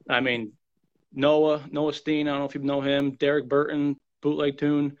 I mean, Noah Steen, I don't know if you know him. Derek Burton, Bootleg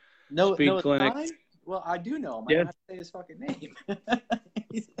Tune, Speed Clinic. Stein? Well, I do know him. Yeah. I have to say his fucking name.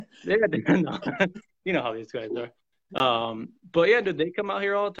 Yeah, you know how these guys are. But yeah, dude, they come out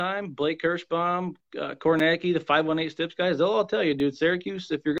here all the time. Blake Kirschbaum, Kornacki, the 518 Stips guys, they'll all tell you, dude,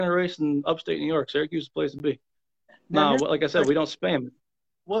 Syracuse, if you're going to race in upstate New York, Syracuse is the place to be. Now, like I said, we don't spam it.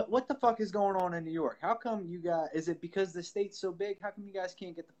 What the fuck is going on in New York? How come you guys, is it because the state's so big? How come you guys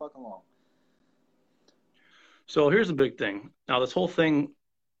can't get the fuck along? So here's the big thing. Now, this whole thing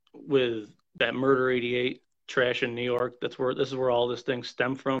with that Murder 88 trash in New York, this is where all this thing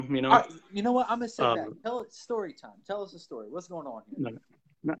stemmed from, All right, you know what? I'm going to say that. Tell it story time. Tell us a story. What's going on here?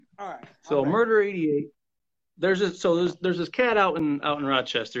 No. All right. So Murder 88, there's this cat out in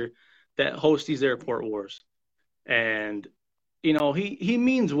Rochester that hosts these airport wars. And, he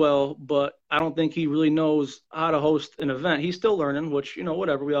means well, but I don't think he really knows how to host an event. He's still learning, which,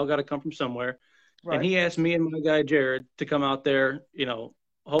 whatever. We all got to come from somewhere. Right. And he asked me and my guy Jared to come out there,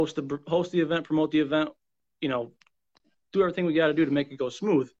 host the event, promote the event, do everything we got to do to make it go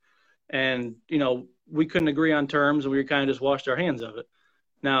smooth. And, we couldn't agree on terms, and we kind of just washed our hands of it.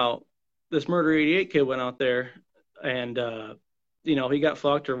 Now, this Murder 88 kid went out there, and, he got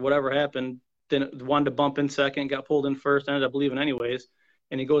fucked or whatever happened. Then wanted to bump in second, got pulled in first, ended up leaving anyways.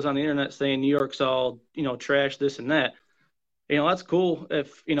 And he goes on the internet saying New York's all, trash, this and that. That's cool.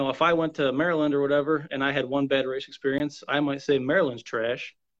 If I went to Maryland or whatever and I had one bad race experience, I might say Maryland's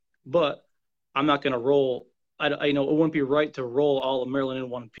trash, but I'm not going to roll. It wouldn't be right to roll all of Maryland in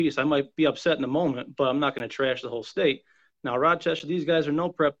one piece. I might be upset in the moment, but I'm not going to trash the whole state. Now, Rochester, these guys are no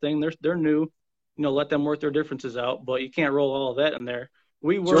prep thing. They're new. Let them work their differences out, but you can't roll all of that in there.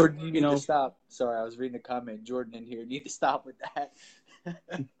 Jordan, you need to stop. Sorry, I was reading a comment. Jordan in here. You need to stop with that.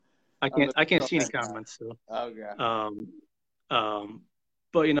 I can't see any comments. So. Okay.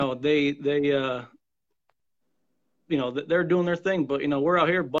 But they're doing their thing, but we're out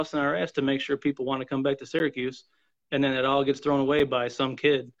here busting our ass to make sure people want to come back to Syracuse, and then it all gets thrown away by some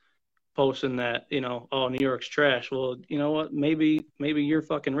kid posting that oh, New York's trash. Well, you know what? Maybe your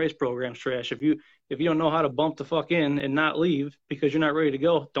fucking race program's trash. If you don't know how to bump the fuck in and not leave because you're not ready to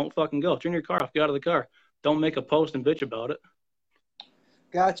go, don't fucking go. Turn your car off. Get out of the car. Don't make a post and bitch about it.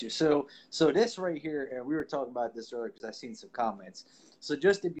 Got you. So this right here, and we were talking about this earlier because I seen some comments. So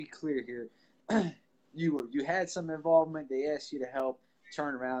just to be clear here, you had some involvement. They asked you to help.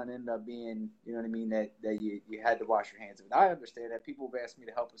 Turn around and end up being, you know what I mean, that you had to wash your hands of it. I understand that. People have asked me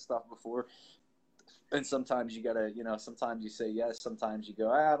to help with stuff before, and sometimes you gotta, sometimes you say yes, sometimes you go,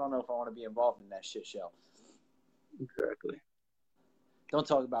 I don't know if I want to be involved in that shit show. Exactly. Don't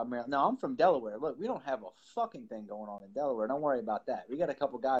talk about Maryland. No, I'm from Delaware. Look, we don't have a fucking thing going on in Delaware. Don't worry about that. We got a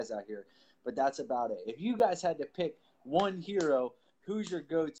couple guys out here, but that's about it. If you guys had to pick one hero, who's your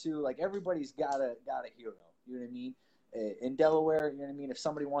go-to? Like, everybody's got a hero. You know what I mean? In Delaware, you know what I mean? If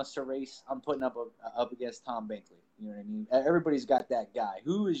somebody wants to race, I'm putting up against Tom Binkley. You know what I mean? Everybody's got that guy.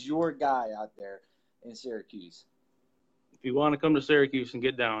 Who is your guy out there in Syracuse? If you want to come to Syracuse and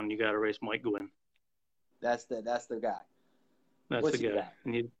get down, you got to race Mike Gwynn. That's the guy. That's the guy.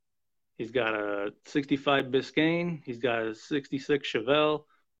 And he's got a 65 Biscayne. He's got a 66 Chevelle,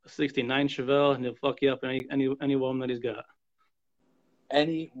 a 69 Chevelle, and he'll fuck you up any one that he's got.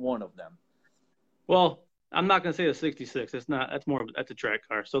 Any one of them. Well, I'm not going to say the 66. It's not. That's a track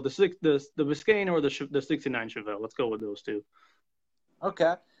car. So the Biscayne or the 69 Chevelle. Let's go with those two.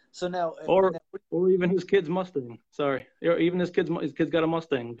 Okay. So now, or even his kid's Mustang. Sorry, even his kid's got a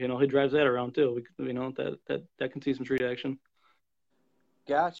Mustang. He drives that around too. That can see some street action.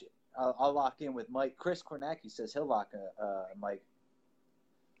 Gotcha. I'll lock in with Mike. Chris Kornacki says he'll lock Mike.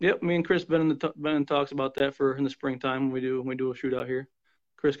 Yep, me and Chris been in talks about that in the springtime when we do a shootout here.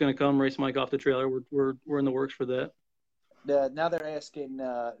 Chris gonna come race Mike off the trailer. We're in the works for that. Now they're asking,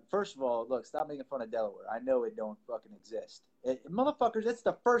 first of all, look, stop making fun of Delaware. I know it don't fucking exist. Motherfuckers, it's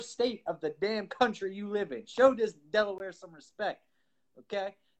the first state of the damn country you live in. Show this Delaware some respect,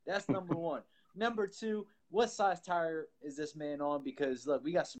 okay? That's number one. Number two, what size tire is this man on? Because, look,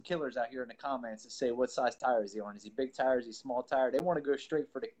 we got some killers out here in the comments that say, what size tire is he on? Is he big tire? Is he small tire? They want to go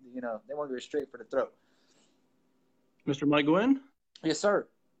straight for the, they want to go straight for the throat. Mr. Mike Gwynn? Yes, sir.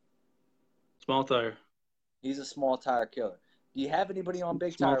 Small tire. He's a small tire killer. Do you have anybody on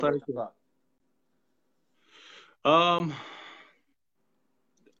big Small tire? Fuck?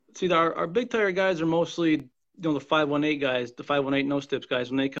 See, our big tire guys are mostly, the 518 guys, the 518 no steps guys.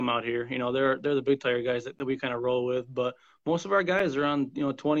 When they come out here, they're the big tire guys that we kind of roll with. But most of our guys are on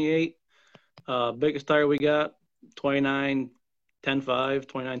 28. Biggest tire we got 29, 10.5,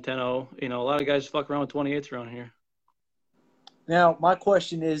 29, 10.0. A lot of guys fuck around with 28s around here. Now, my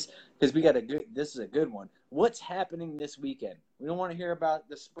question is, because this is a good one. What's happening this weekend? We don't want to hear about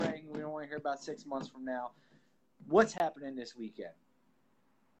the spring. We don't want to hear about 6 months from now. What's happening this weekend?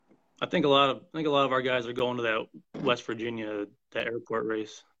 I think a lot of our guys are going to that West Virginia, that airport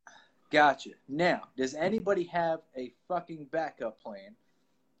race. Gotcha. Now, does anybody have a fucking backup plan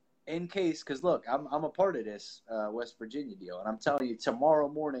in case? Because look, I'm a part of this West Virginia deal, and I'm telling you, tomorrow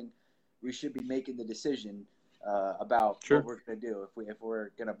morning we should be making the decision about what we're going to do. If we're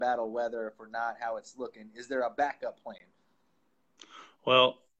going to battle weather, if we're not, how it's looking. Is there a backup plan?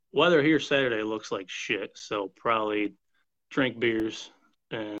 Well, weather here Saturday looks like shit, so probably drink beers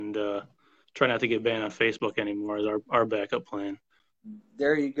and try not to get banned on Facebook anymore is our backup plan.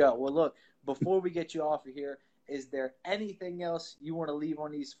 There you go. Well, look, before we get you off of here, is there anything else you want to leave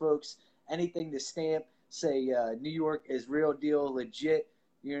on these folks? Anything to stamp, say New York is real deal, legit?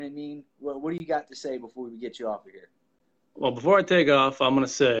 You know what I mean? What do you got to say before we get you off of here? Well, before I take off, I'm going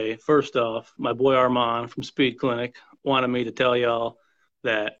to say, first off, my boy Armand from Speed Clinic wanted me to tell y'all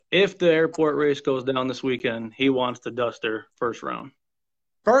that if the airport race goes down this weekend, he wants the Duster first round.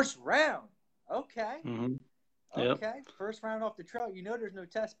 First round? Okay. Mm-hmm. Yep. Okay. First round off the trail. There's no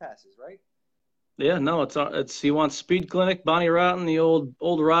test passes, right? Yeah, no, it's he wants Speed Clinic, Bonnie Rotten, the old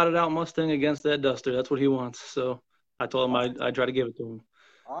rotted out Mustang against that Duster. That's what he wants. So I told him I'd try to give it to him.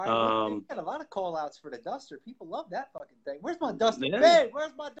 All right, we got a lot of call-outs for the Duster. People love that fucking thing. Where's my Duster? Yeah. Hey,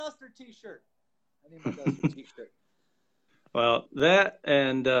 where's my Duster T-shirt? I need my Duster T-shirt. Well, that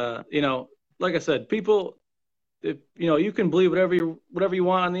and like I said, people, if you can believe whatever you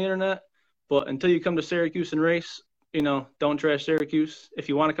want on the internet, but until you come to Syracuse and race, don't trash Syracuse. If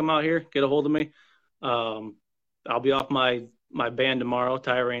you want to come out here, get a hold of me. I'll be off my band tomorrow.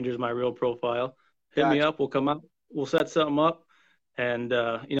 Tire Rangers, my real profile. Hit me up. We'll come out. We'll set something up. And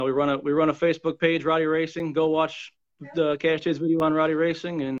we run a Facebook page, Roddy Racing. Go watch the Cash Chase video on Roddy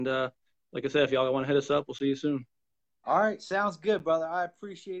Racing. And like I said, if y'all want to hit us up, we'll see you soon. All right, sounds good, brother. I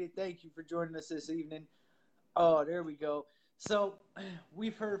appreciate it. Thank you for joining us this evening. Oh, there we go. So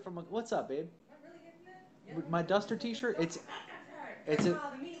we've heard from what's up, babe? My Duster T-shirt. It's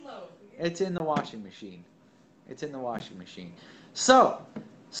in the washing machine. It's in the washing machine. So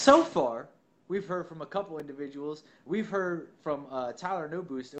far. We've heard from a couple individuals. We've heard from Tyler No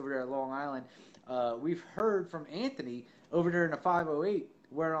Boost over there at Long Island. We've heard from Anthony over there in the 508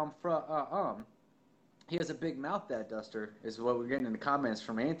 where I'm from. He has a big mouth, that Duster, is what we're getting in the comments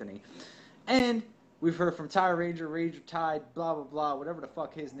from Anthony. And we've heard from Tire Ranger, Ranger Tide, blah, blah, blah, whatever the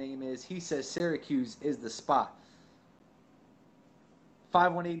fuck his name is. He says Syracuse is the spot.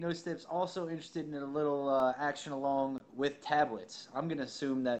 518 No Steps also interested in a little action along with tablets. I'm going to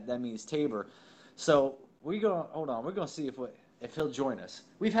assume that means Tabor. So hold on. We're going to see if he'll join us.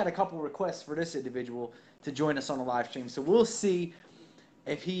 We've had a couple requests for this individual to join us on the live stream. So we'll see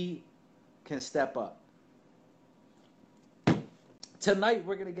if he can step up. Tonight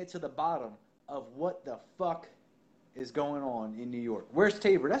we're going to get to the bottom of what the fuck is going on in New York. Where's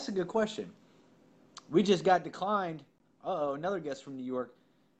Tabor? That's a good question. We just got declined. Uh-oh, another guest from New York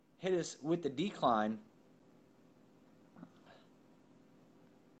hit us with the decline.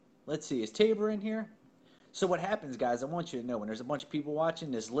 Let's see, is Tabor in here? So what happens, guys, I want you to know, when there's a bunch of people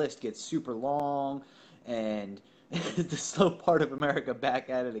watching, this list gets super long, and the slow part of America back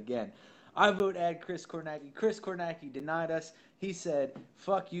at it again. I vote add Chris Kornacki. Chris Kornacki denied us. He said,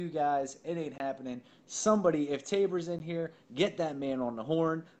 fuck you guys, it ain't happening. Somebody, if Tabor's in here, get that man on the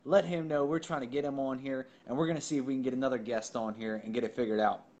horn. Let him know we're trying to get him on here, and we're going to see if we can get another guest on here and get it figured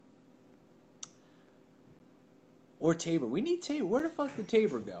out. Or Tabor. We need Tabor. Where the fuck did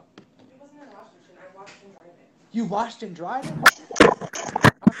Tabor go? It wasn't in a washing machine. I washed and dried it. You washed and dried it?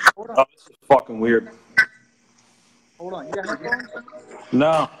 Hold on. Oh, this is fucking weird. Hold on. You got headphones?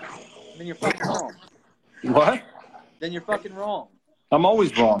 No. Then you're fucking home. What? Then you're fucking wrong. I'm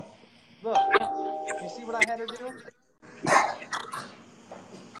always wrong. Look, you see what I had her do?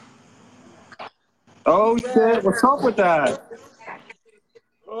 Oh shit! What's up with that?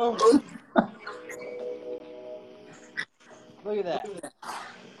 Oh. Look at that.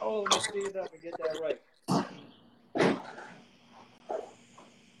 Oh, let me speed it up and get that right.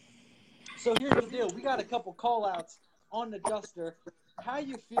 So here's the deal. We got a couple call-outs on the Duster. How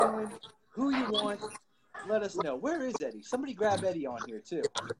you feeling? Who you want? Let us know. Where is Eddie? Somebody grab Eddie on here, too.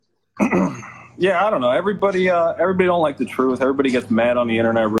 Yeah, I don't know. Everybody don't like the truth. Everybody gets mad on the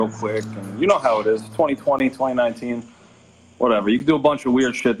internet real quick. And you know how it is. 2020, 2019, whatever. You can do a bunch of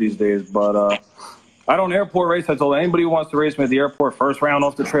weird shit these days. But I don't airport race. I told anybody who wants to race me at the airport, first round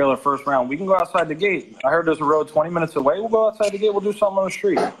off the trailer, first round. We can go outside the gate. I heard there's a road 20 minutes away. We'll go outside the gate. We'll do something on the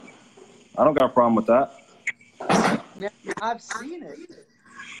street. I don't got a problem with that. Yeah, I've seen it.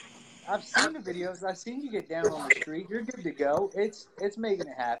 I've seen the videos. I've seen you get down on the street. You're good to go. It's making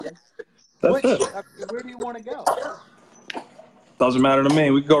it happen. That's it. Where do you want to go? Doesn't matter to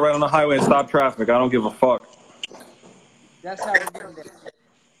me. We can go right on the highway and stop traffic. I don't give a fuck. That's how we're getting there.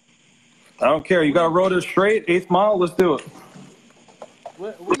 I don't care. You got a road that's straight, 8th mile, let's do it.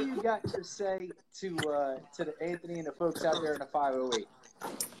 What do you got to say to the Anthony and the folks out there in the 508?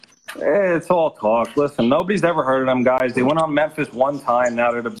 It's all talk. Listen, nobody's ever heard of them guys. They went on Memphis one time.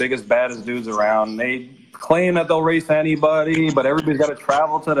 Now they're the biggest, baddest dudes around. They claim that they'll race anybody, but everybody's got to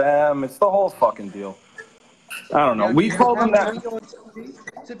travel to them. It's the whole fucking deal. I don't know. Now, We told them that. Do you have to be on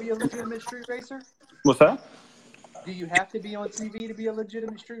TV to be a legitimate street racer? What's that? Do you have to be on TV to be a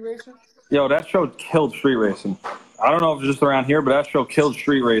legitimate street racer? Yo, that show killed street racing. I don't know if it's just around here, but that show killed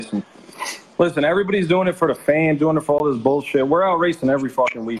street racing. Listen, everybody's doing it for the fame, doing it for all this bullshit. We're out racing every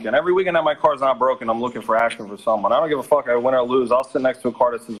fucking weekend. Every weekend that my car's not broken, I'm looking for action for someone. I don't give a fuck. I win or lose. I'll sit next to a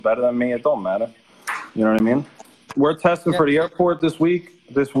car that's better than me. It don't matter. You know what I mean? We're testing for the airport this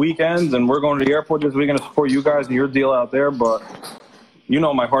weekend, and we're going to the airport this weekend to support you guys and your deal out there. But you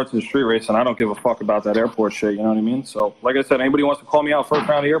know my heart's in street racing. I don't give a fuck about that airport shit. You know what I mean? So, like I said, anybody wants to call me out first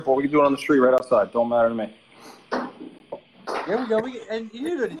round of the airport, we can do it on the street right outside. Don't matter to me. There we go. And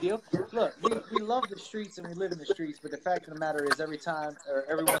you know the deal. Look, we love the streets and we live in the streets, but the fact of the matter is every time or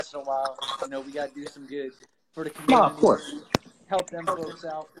every once in a while, you know, we got to do some good for the community. No, of course. Help them folks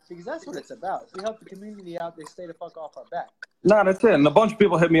out because that's what it's about. If we help the community out, they stay the fuck off our back. No, that's it. And a bunch of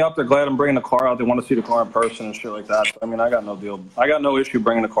people hit me up. They're glad I'm bringing the car out. They want to see the car in person and shit like that. So, I mean, I got no deal. I got no issue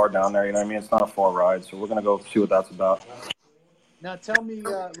bringing the car down there. You know what I mean? It's not a far ride. So we're going to go see what that's about. Now, tell me,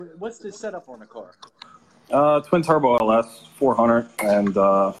 what's the setup on the car? Twin turbo LS, 400, and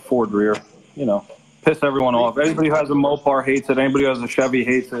Ford rear. You know, piss everyone off. Anybody who has a Mopar hates it. Anybody who has a Chevy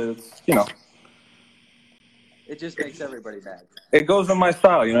hates it. It's, you know. It just makes everybody mad. It goes in my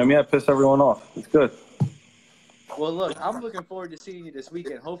style. You know what I mean? I piss everyone off. It's good. Well, look, I'm looking forward to seeing you this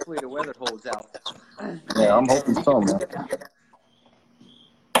weekend. Hopefully the weather holds out. Yeah, I'm hoping so, man.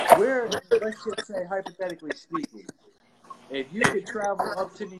 Where, let's just say, hypothetically speaking, if you could travel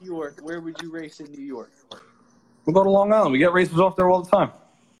up to New York, where would you race in New York? We'll go to Long Island. We get races off there all the time.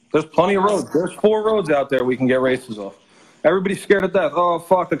 There's plenty of roads. There's 4 roads out there we can get races off. Everybody's scared to death. Oh,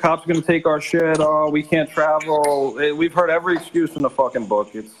 fuck, the cops are going to take our shit. Oh, we can't travel. We've heard every excuse in the fucking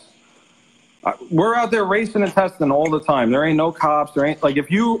book. We're out there racing and testing all the time. There ain't no cops. There ain't, like, if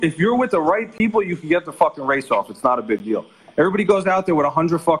you're with the right people, you can get the fucking race off. It's not a big deal. Everybody goes out there with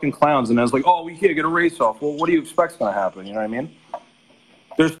 100 fucking clowns and it's like, oh, we can't get a race off. Well, what do you expect's going to happen? You know what I mean?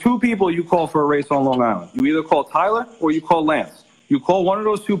 There's 2 people you call for a race on Long Island. You either call Tyler or you call Lance. You call one of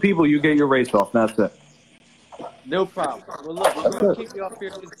those 2 people, you get your race off, and that's it. No problem. Well, look, we're going to kick you off here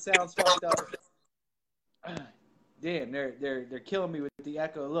because it sounds fucked up. Damn, they're killing me with the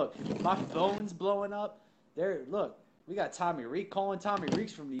echo. Look, my phone's blowing up. Look, we got Tommy Reek calling. Tommy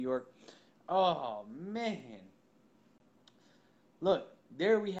Reek's from New York. Oh, man. Look,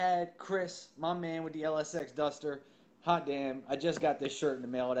 there we had Chris, my man with the LSX Duster. Hot damn, I just got this shirt in the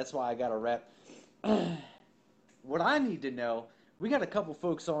mail. That's why I got a rep. What I need to know, we got a couple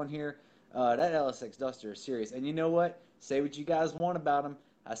folks on here. That LSX Duster is serious. And you know what? Say what you guys want about him.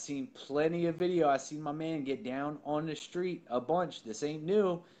 I seen plenty of video. I seen my man get down on the street a bunch. This ain't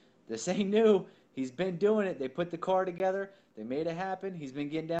new. He's been doing it. They put the car together. They made it happen. He's been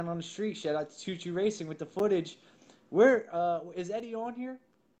getting down on the street. Shout out to Choo Choo Racing with the footage. Where is Eddie on here?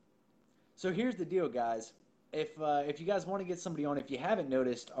 So here's the deal, guys. If you guys want to get somebody on, if you haven't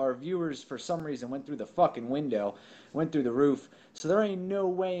noticed, our viewers for some reason went through the fucking window, went through the roof. So there ain't no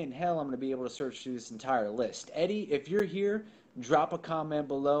way in hell I'm going to be able to search through this entire list. Eddie, if you're here, drop a comment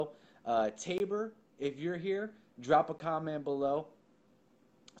below. Tabor, if you're here, drop a comment below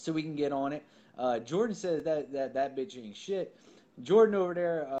so we can get on it. Jordan says that bitch ain't shit. Jordan over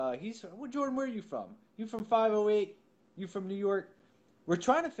there, Jordan, where are you from? You from 508? You from New York? We're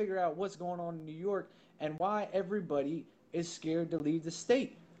trying to figure out what's going on in New York and why everybody is scared to leave the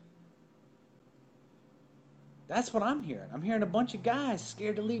state. That's what I'm hearing. I'm hearing a bunch of guys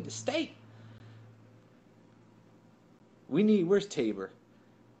scared to leave the state. Where's Tabor?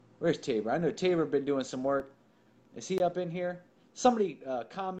 Where's Tabor? I know Tabor been doing some work. Is he up in here? Somebody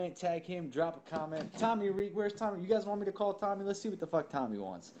comment, tag him, drop a comment. Tommy, where's Tommy? You guys want me to call Tommy? Let's see what the fuck Tommy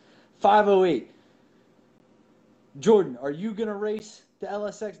wants. 508. Jordan, are you going to race the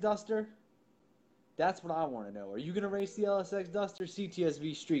LSX Duster? That's what I want to know. Are you going to race the LSX Duster?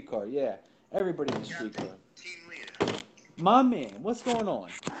 CTSV street car. Yeah, everybody in street car. Team leader. My man, what's going on?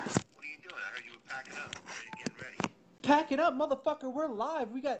 What are you doing? I heard you were packing up. Getting ready. Packing up, motherfucker. We're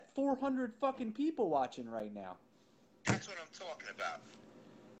live. We got 400 fucking people watching right now. That's what I'm talking about.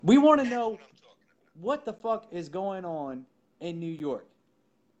 We want to know what the fuck is going on in New York.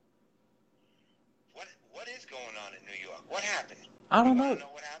 What is going on in New York? What happened? I don't know. Want to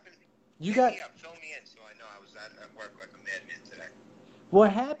know what happened? Fill me in so I know. I was at work like a madman today.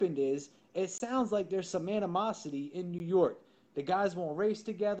 What happened is, it sounds like there's some animosity in New York. The guys won't race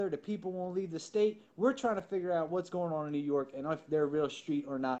together. The people won't leave the state. We're trying to figure out what's going on in New York and if they're real street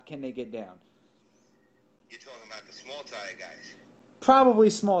or not. Can they get down? You're talking about the small tire guys.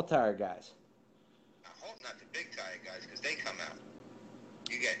 Probably small tire guys. I hope not the big tire guys because they come out.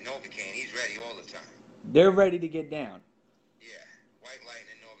 You get Novocaine. He's ready all the time. They're ready to get down. Yeah. White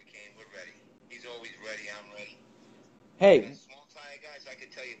Lightning, Novocaine, we're ready. He's always ready. I'm ready. Hey. Small tire guys, I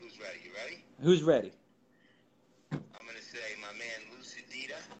can tell you who's ready. You ready? Who's ready? I'm going to say my man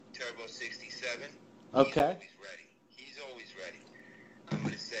Lucidita, Turbo 67. Okay. He's always ready. I'm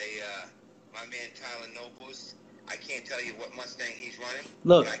going to say my man Tyler Nobles. I can't tell you what Mustang he's running.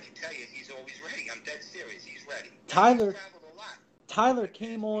 Look. But I can tell you he's always ready. I'm dead serious. He's ready. Tyler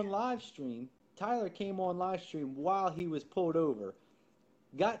came on live stream. Tyler came on live stream while he was pulled over.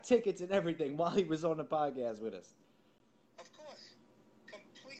 Got tickets and everything while he was on the podcast with us. Of course.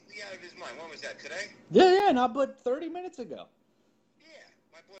 Completely out of his mind. When was that, today? Yeah, not but 30 minutes ago. Yeah.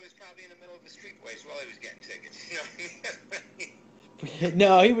 My boy was probably in the middle of the street race while he was getting tickets. You know what I mean?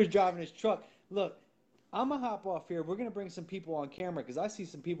 No, he was driving his truck. Look, I'm going to hop off here. We're going to bring some people on camera because I see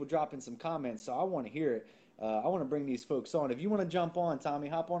some people dropping some comments, so I want to hear it. I want to bring these folks on. If you want to jump on, Tommy,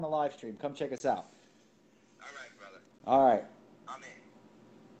 hop on the live stream. Come check us out. All right, brother. All right. I'm in.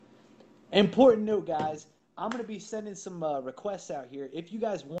 Important note, guys. I'm going to be sending some requests out here. If you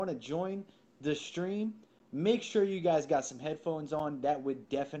guys want to join the stream, make sure you guys got some headphones on. That would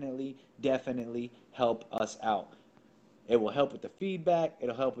definitely help us out. It will help with the feedback.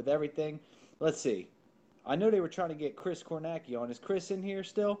 It'll help with everything. Let's see. I know they were trying to get Chris Kornacki on. Is Chris in here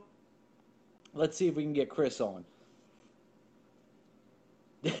still? Let's see if we can get Chris on.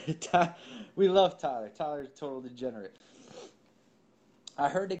 We love Tyler. Tyler's a total degenerate. I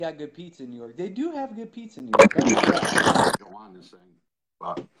heard they got good pizza in New York. They do have good pizza in New York. Go on this thing.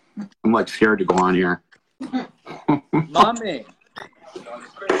 But I'm like scared to go on here. My man.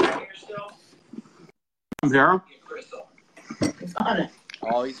 I'm here.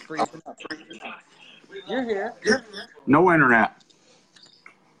 Oh, he's freezing up. You're here. No internet.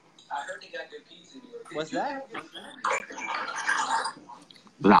 I heard they got good pizza in New York. What's that?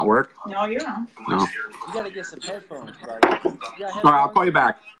 Does not work? No, you're on. No. You gotta get some headphones, brother. All right, I'll call you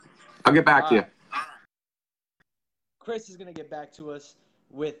back. I'll get back to you. Chris is gonna get back to us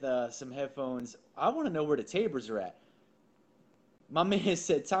with some headphones. I want to know where the Tabors are at. My man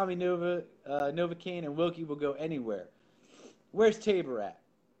said Tommy Novocaine and Wilkie will go anywhere. Where's Tabor at?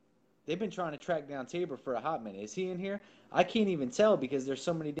 They've been trying to track down Tabor for a hot minute. Is he in here? I can't even tell because there's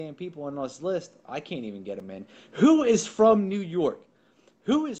so many damn people on this list. I can't even get him in. Who is from New York?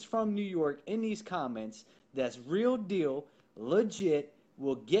 Who is from New York in these comments that's real deal, legit,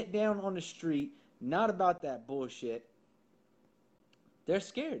 will get down on the street, not about that bullshit? They're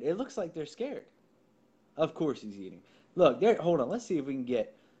scared. It looks like they're scared. Of course he's eating. Look, hold on. Let's see if we can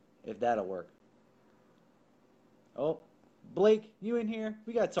get, if that'll work. Oh, Blake, you in here?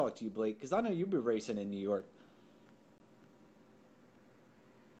 We got to talk to you, Blake, because I know you've been racing in New York.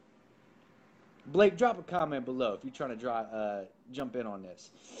 Blake, drop a comment below if you're trying to jump in on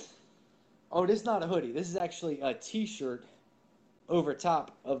this. Oh, this is not a hoodie. This is actually a T-shirt over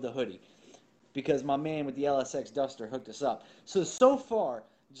top of the hoodie because my man with the LSX Duster hooked us up. So far,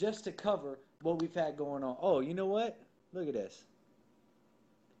 just to cover what we've had going on. Oh, you know what? Look at this.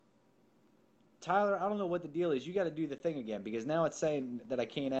 Tyler, I don't know what the deal is. You got to do the thing again because now it's saying that I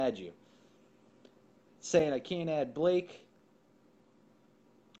can't add you. It's saying I can't add Blake.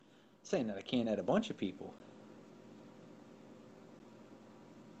 saying that I can't add a bunch of people.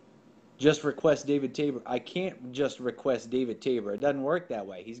 Just request David Tabor. I can't just request David Tabor. It doesn't work that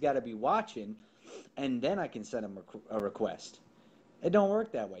way. He's got to be watching, and then I can send him a request. It don't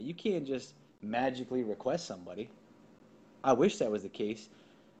work that way. You can't just magically request somebody. I wish that was the case.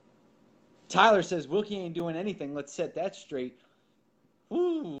 Tyler says, Wilkie ain't doing anything. Let's set that straight.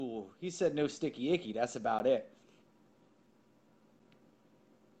 Ooh, he said no sticky icky. That's about it.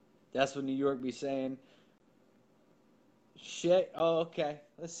 That's what New York be saying. Shit. Oh, okay.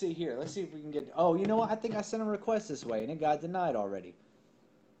 Let's see here. Let's see if we can get... Oh, you know what? I think I sent a request this way, and it got denied already.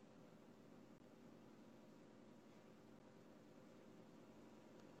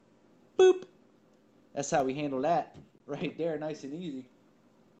 Boop. That's how we handle that. Right there, nice and easy.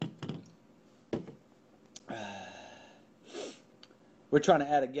 We're trying to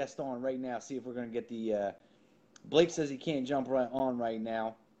add a guest on right now. See if we're going to get the... Blake says he can't jump right on right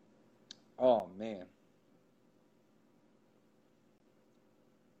now. Oh, man.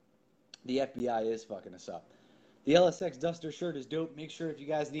 The FBI is fucking us up. The LSX Duster shirt is dope. Make sure if you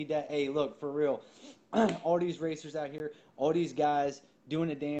guys need that. Hey, look, for real. All these racers out here, all these guys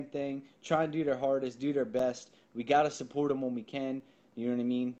doing a damn thing, trying to do their hardest, do their best. We got to support them when we can. You know what I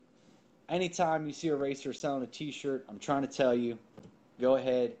mean? Anytime you see a racer selling a t-shirt, I'm trying to tell you, go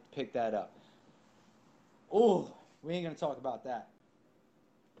ahead, pick that up. Oh, we ain't going to talk about that.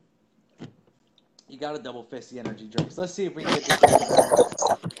 You got to double fist the energy drinks. Let's see if we can get this.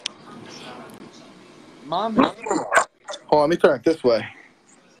 Mom. Oh, let me turn it this way.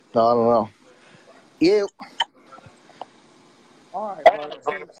 No, I don't know. Yeah. All right,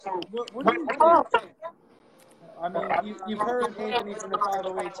 so what do you think? I mean, you've heard Anthony from the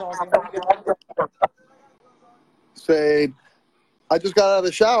 508 talking. Say, I just got out of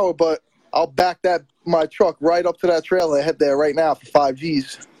the shower, but I'll back my truck right up to that trailer and head there right now for 5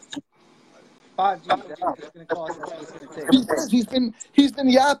 G's. 5 G's, that's what it's going to cost. That's what it's going to take. He's been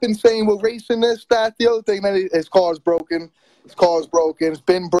yapping, saying we're racing this, that, the other thing. Then his car's broken. His car's broken. It's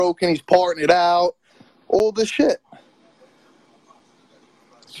been broken. He's parting it out. All this shit.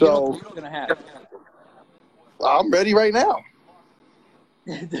 So what's going to happen? I'm ready right now.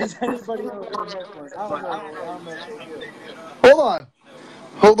 Does anybody know what the next one? I don't know.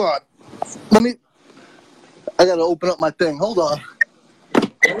 Hold on. I got to open up my thing. Hold on.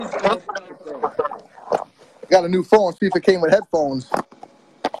 Got a new phone. See if it came with headphones.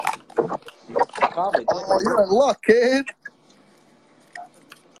 Probably. Oh, you're in luck, kid.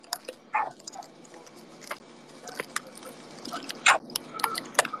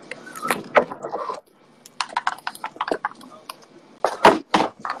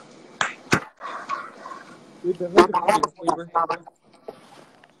 We've been looking for you, Saber.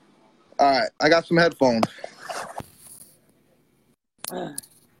 All right, I got some headphones. Can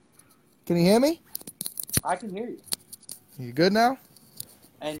you hear me? I can hear you. You good now?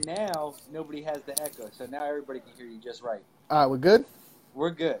 And now nobody has the echo, so now everybody can hear you just right. All right, we're good?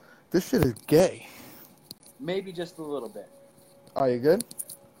 We're good. This shit is gay. Maybe just a little bit. Are you good?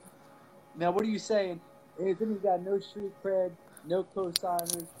 Now, what are you saying? Anthony's got no street cred, no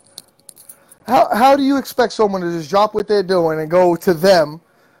co-signers. How do you expect someone to just drop what they're doing and go to them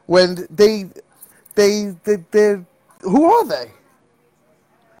when they who are they?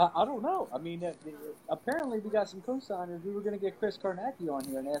 I don't know. I mean, apparently we got some co-signers. We were going to get Chris Karnacki on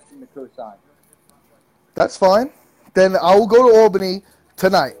here and ask him to co-sign. That's fine. Then I will go to Albany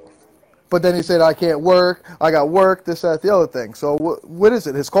tonight. But then he said, I can't work. I got work, this, that, the other thing. So what is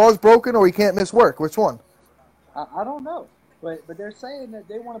it? His car's broken or he can't miss work? Which one? I don't know. But they're saying that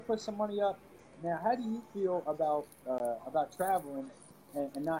they want to put some money up. Now, how do you feel about traveling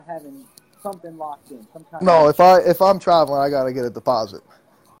and not having something locked in? Some kind No, of if I'm traveling, I got to get a deposit.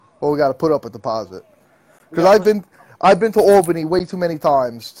 Or we got to put up a deposit. Because I've been to Albany way too many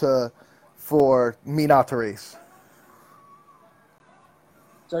times for me not to race.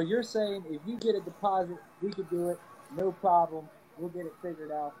 So you're saying if you get a deposit, we could do it, no problem. We'll get it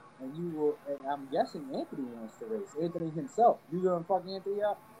figured out, and you will. And I'm guessing Anthony wants to race. Anthony himself. You gonna fuck Anthony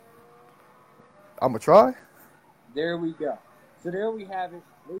up? I'm gonna try. There we go. So there we have it,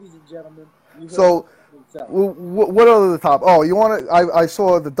 ladies and gentlemen. So, what other top? Oh, you want to? I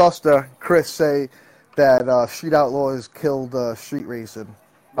saw the Duster Chris say that Street Outlaws killed street racing. Right.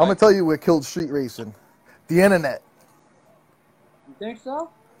 I'm gonna tell you what killed street racing: the internet. You think so?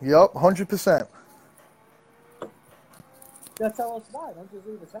 Yep, 100%. Just tell us why. Don't just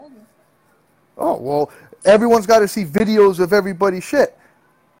leave us hanging. Oh well, everyone's got to see videos of everybody's shit.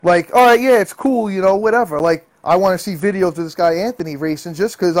 Like, all right, yeah, it's cool, whatever. Like, I want to see videos of this guy Anthony racing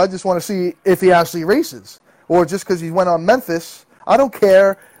just because I just want to see if he actually races. Or just because he went on Memphis. I don't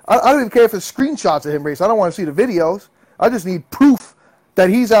care. I don't even care if it's screenshots of him racing. I don't want to see the videos. I just need proof that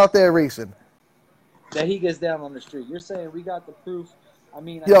he's out there racing. That he gets down on the street. You're saying we got the proof. I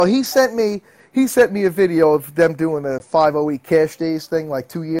mean, Yo, he sent me a video of them doing the 508 cash days thing like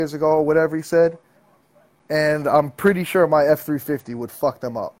 2 years ago or whatever he said. And I'm pretty sure my F350 would fuck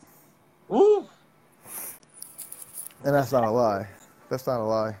them up. Woo! And that's not a lie. That's not a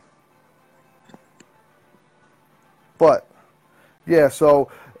lie. But, yeah, so,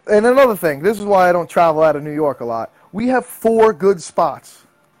 and another thing, this is why I don't travel out of New York a lot. We have 4 good spots.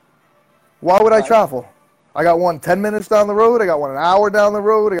 Why would I travel? I got one 10 minutes down the road, I got one an hour down the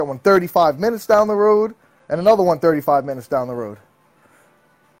road, I got one 35 minutes down the road, and another one 35 minutes down the road.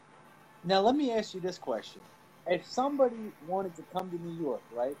 Now, let me ask you this question. If somebody wanted to come to New York,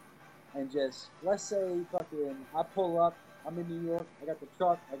 right, and just, let's say, fucking, I pull up, I'm in New York, I got the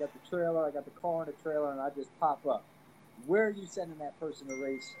truck, I got the trailer, I got the car and the trailer, and I just pop up. Where are you sending that person to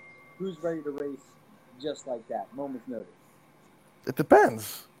race? Who's ready to race just like that, moment's notice? It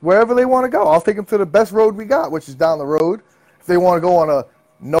depends. Wherever they want to go. I'll take them to the best road we got, which is down the road. If they want to go on a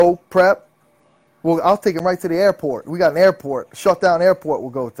no prep, well, I'll take them right to the airport. We got an airport, shut down airport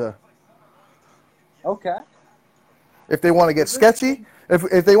we'll go to. Okay. If they want to get sketchy,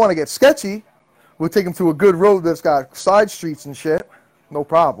 if they want to get sketchy, we'll take them to a good road that's got side streets and shit. No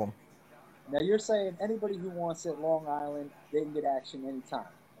problem. Now, you're saying anybody who wants it, Long Island, they can get action anytime.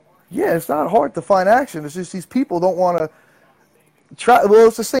 Yeah, it's not hard to find action. It's just these people don't want to try. Well,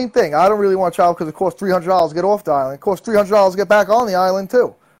 it's the same thing. I don't really want to travel because it costs $300 to get off the island. It costs $300 to get back on the island,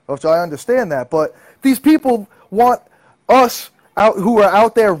 too, which I understand that. But these people want us out who are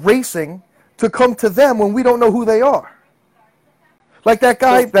out there racing to come to them when we don't know who they are. Like that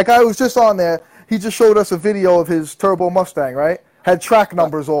guy who was just on there, he just showed us a video of his Turbo Mustang, right? Had track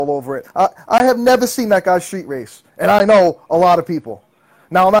numbers all over it. I have never seen that guy street race, and I know a lot of people.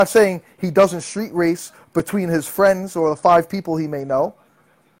 Now, I'm not saying he doesn't street race between his friends or the 5 people he may know.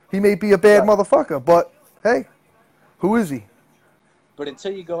 He may be a bad motherfucker, but hey, who is he? But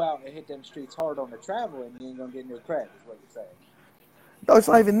until you go out and hit them streets hard on the traveling, you ain't going to get no credit, is what you're saying. No, it's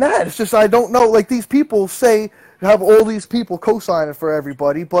not even that. It's just I don't know. Like, these people say, have all these people co-signing for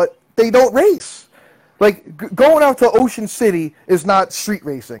everybody, but they don't race. Like, going out to Ocean City is not street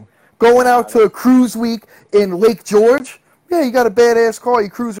racing. Going out to Cruise Week in Lake George, yeah, you got a badass car, you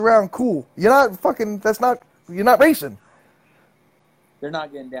cruise around, cool. You're not racing. They're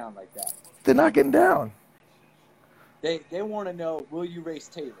not getting down like that. They're not getting down. They want to know, will you race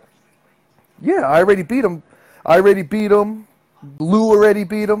Taylor? Yeah, I already beat him. Lou already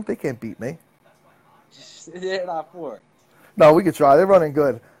beat him. They can't beat me. They're not for it. No, we could try. They're running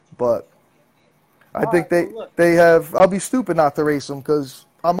good, but I think they have. I'll be stupid not to race them because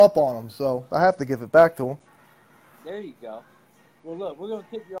I'm up on them, so I have to give it back to them. There you go. Well, look, we're going to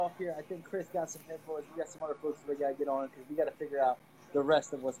kick you off here. I think Chris got some info. We got some other folks we got to get on because we got to figure out the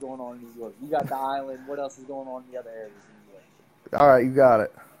rest of what's going on in New York. You got the island. What else is going on in the other areas in New York? All right, you got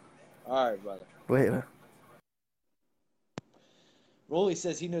it. All right, brother. Later. Rolly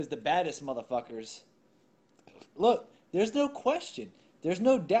says he knows the baddest motherfuckers. Look, there's no question. There's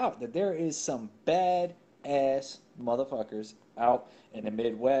no doubt that there is some bad-ass motherfuckers out in the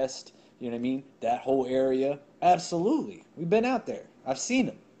Midwest. You know what I mean? That whole area. Absolutely. We've been out there. I've seen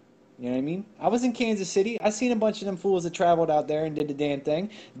them. You know what I mean? I was in Kansas City. I seen a bunch of them fools that traveled out there and did the damn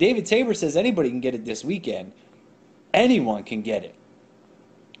thing. David Tabor says anybody can get it this weekend. Anyone can get it.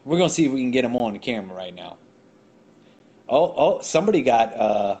 We're going to see if we can get them on the camera right now. Oh, somebody got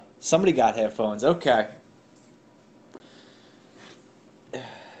headphones. Okay.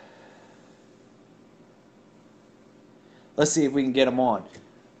 Let's see if we can get them on.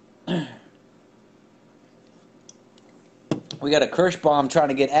 We got a Kirschbaum trying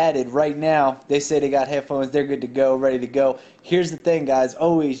to get added right now. They say they got headphones. They're good to go, ready to go. Here's the thing, guys.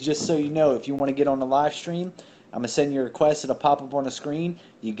 Always, just so you know, if you want to get on the live stream, I'm going to send you a request. It'll pop up on the screen.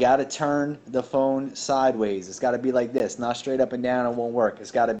 You got to turn the phone sideways. It's got to be like this. Not straight up and down. It won't work.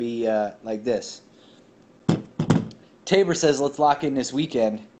 It's got to be like this. Tabor says, let's lock in this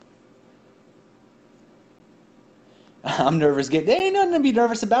weekend. I'm nervous. There ain't nothing to be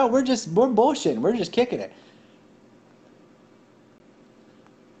nervous about. We're bullshitting. We're just kicking it.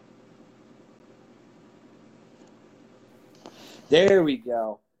 There we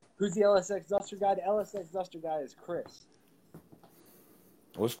go. Who's the LSX Duster guy? The LSX Duster guy is Chris.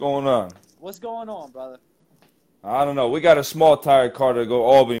 What's going on? What's going on, brother? I don't know. We got a small tire car to go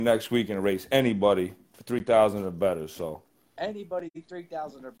Albany next week and race anybody for 3,000 or better. So anybody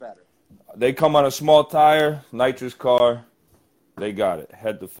 3,000 or better. They come on a small tire, nitrous car. They got it.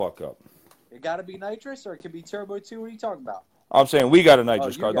 Head the fuck up. It got to be nitrous or it could be turbo too. What are you talking about? I'm saying we got a Oh,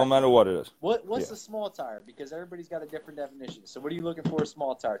 nitrous you car, got no matter what it is. what's Yeah. a small tire? Because everybody's got a different definition. So what are you looking for a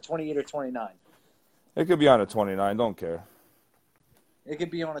small tire? 28 or 29? It could be on a 29, don't care. It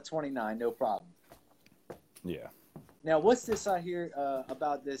could be on a 29, no problem. Yeah. Now, what's this I hear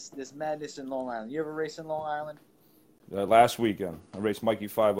about this madness in Long Island? You ever race in Long Island? Last weekend, I raced Mikey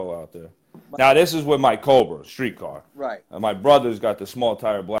 5-0 out there. Now, this is with my Cobra, street car. Right. And my brother's got the small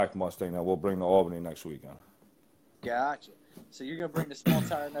tire black Mustang that we'll bring to Albany next weekend. Gotcha. So you're going to bring the small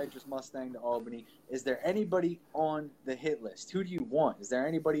tire nitrous Mustang to Albany. Is there anybody on the hit list? Who do you want? Is there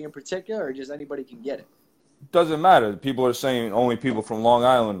anybody in particular, or just anybody can get it? Doesn't matter. People are saying only people from Long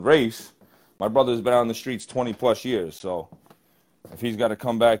Island race. My brother's been on the streets 20-plus years, so if he's got to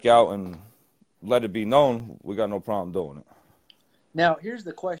come back out and let it be known, we got no problem doing it. Now, here's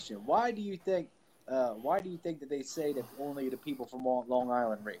the question: why do you think that they say that only the people from Long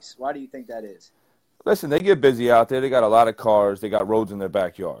Island race? Why do you think that is? Listen, they get busy out there. They got a lot of cars. They got roads in their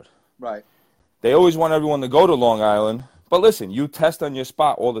backyard. Right. They always want everyone to go to Long Island. But listen, you test on your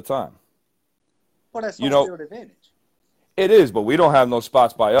spot all the time. Well, that's You home know- field advantage. It is, but we don't have no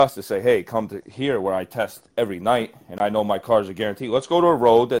spots by us to say, hey, come to here where I test every night and I know my cars are guaranteed. Let's go to a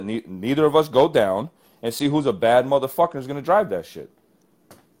road that neither of us go down and see who's a bad motherfucker who's going to drive that shit.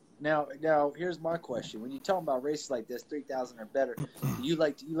 Now, here's my question: when you talk about races like this, 3,000 or better, do you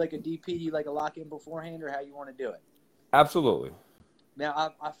like a DP? Do you like a lock in beforehand, or how you want to do it? Absolutely.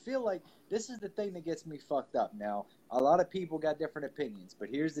 Now, I feel like this is the thing that gets me fucked up. Now, a lot of people got different opinions, but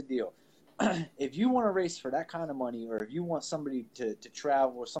here's the deal. If you want to race for that kind of money, or if you want somebody to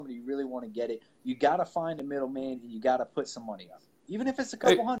travel, or somebody you really want to get it, you got to find a middleman, and you got to put some money up. Even if it's a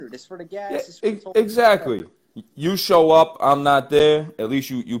couple hundred, it's for the gas. It's for the toll, Exactly. whatever. You show up, I'm not there, at least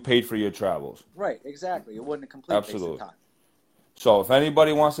you paid for your travels. Right, exactly. It wasn't a complete waste Absolutely. of time. So if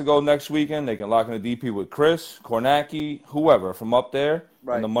anybody wants to go next weekend, they can lock in a DP with Chris, Kornacki, whoever from up there,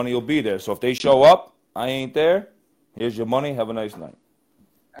 Right. and the money will be there. So if they show up, I ain't there, here's your money, have a nice night.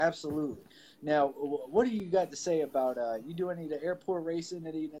 Absolutely. Now, what do you got to say about you do any of the airport racing,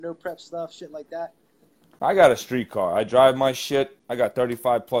 any of the no prep stuff, shit like that? I got a street car. I drive my shit. I got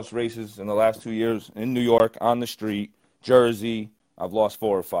 35-plus races in the last 2 years in New York, on the street, Jersey. I've lost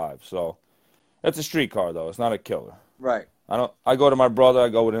 4 or 5. So it's a street car, though. It's not a killer. Right. I go to my brother. I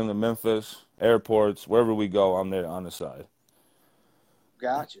go with him to Memphis, airports, wherever we go, I'm there on the side.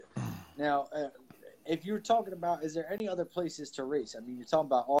 Gotcha. Now, if you're talking about, is there any other places to race? I mean, you're talking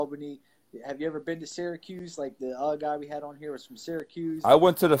about Albany. Have you ever been to Syracuse? Like the other guy we had on here was from Syracuse. I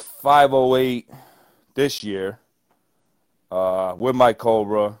went to the 508 this year with my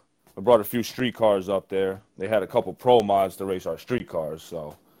Cobra. I brought a few street cars up there. They had a couple pro mods to race our street cars.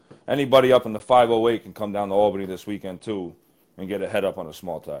 So anybody up in the 508 can come down to Albany this weekend, too, and get a head up on a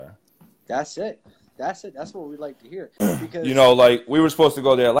small tire. That's it. That's what we'd like to hear. Because You know, like, we were supposed to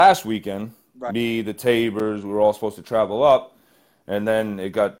go there last weekend. Right. Me, the Tabers, we were all supposed to travel up, and then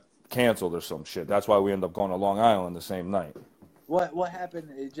it got canceled or some shit. That's why we ended up going to Long Island the same night. what happened?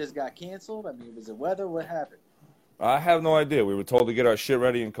 It just got canceled. I mean, was it weather? What happened? I have no idea. We were told to get our shit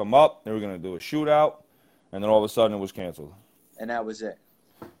ready and come up. They were going to do a shootout, and then all of a sudden it was canceled. And that was it.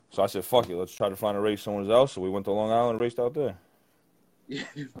 So I said, fuck it, let's try to find a race somewhere else. So we went to Long Island and raced out there.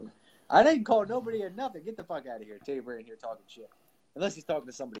 I didn't call nobody or nothing. Get the fuck out of here. Tabor in here talking shit. Unless he's talking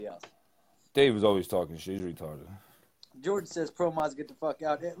to somebody else. Dave is always talking shit. He's retarded. Jordan says pro mods get the fuck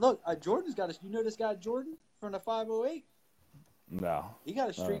out. Hey, look, Jordan's got you know this guy Jordan from the 508? No. He got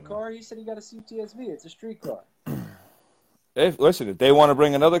a street car. He said he got a CTSV. It's a street car. If they want to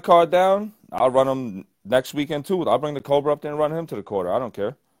bring another car down, I'll run them next weekend too. I'll bring the Cobra up there and run him to the quarter. I don't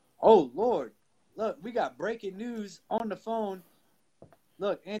care. Oh, Lord. Look, we got breaking news on the phone.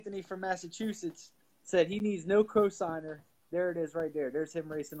 Look, Anthony from Massachusetts said he needs no cosigner. There it is right there. There's him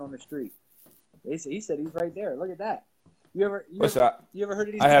racing on the street. He said he's right there. Look at that. You ever heard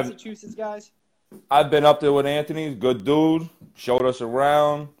of these Massachusetts guys? I've been up there with Anthony. Good dude. Showed us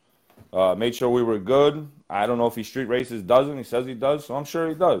around. Made sure we were good. I don't know if he street races, doesn't. He says he does, so I'm sure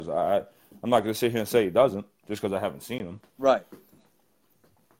he does. I'm not going to sit here and say he doesn't just because I haven't seen him. Right.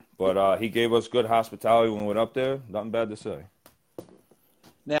 But he gave us good hospitality when we went up there. Nothing bad to say.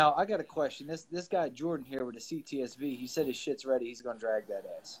 Now, I got a question. This guy Jordan here with the CTSV, he said his shit's ready. He's going to drag that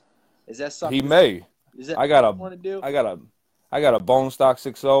ass. Is that something? He may. Is that I got what you want to do? I got a bone stock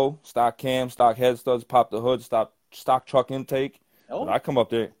 6.0, stock cam, stock head studs, pop the hood, stock truck intake. Oh. I come up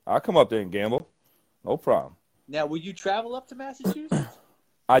there and gamble. No problem. Now, will you travel up to Massachusetts?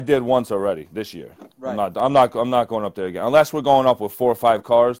 I did once already this year. Right. I'm not going up there again unless we're going up with 4 or 5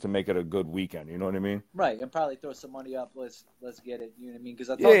 cars to make it a good weekend. You know what I mean? Right, and probably throw some money up. Let's get it. You know what I mean? Because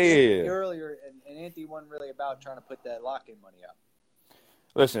I Yeah, talked yeah, to yeah. you earlier, and Anthony wasn't really about trying to put that lock-in money up.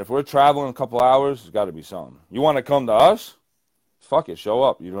 Listen, if we're traveling a couple hours, it's got to be something. You want to come to us? Fuck it, show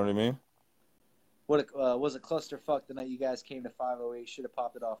up. You know what I mean? What was a clusterfuck the night you guys came to 508? Should have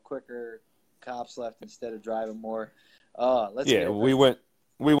popped it off quicker. Cops left instead of driving more. Yeah, we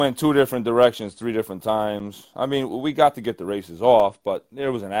went 2 different directions, 3 different times. I mean, we got to get the races off, but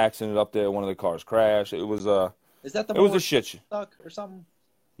there was an accident up there. One of the cars crashed. It was Is that the it was a shit show. stuck or something?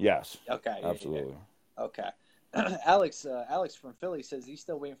 Yes. Okay. Yeah, Absolutely. yeah. Okay. Alex from Philly says he's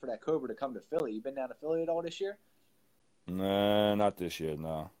still waiting for that Cobra to come to Philly. You been down to Philly at all this year? Nah, not this year.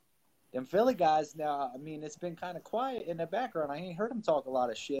 No. Them Philly guys now. I mean, it's been kind of quiet in the background. I ain't heard him talk a lot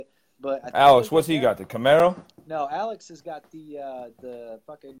of shit. But I think Alex, what's he got? The Camaro? No, Alex has got the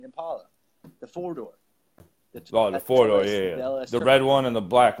fucking Impala, the 4-door. The 4-door, yeah. The red one and the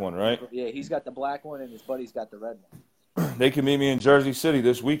black one, right? Yeah, he's got the black one, and his buddy's got the red one. They can meet me in Jersey City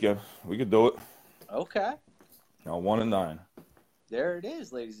this weekend. We could do it. Okay. 1 and 9. There it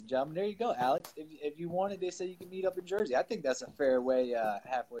is, ladies and gentlemen. There you go, Alex. If you wanted, they said you can meet up in Jersey. I think that's a fair way,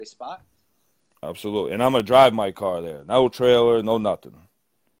 halfway spot. Absolutely. And I'm going to drive my car there. No trailer, no nothing.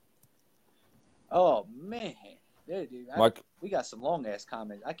 Oh, man. There, dude. We got some long-ass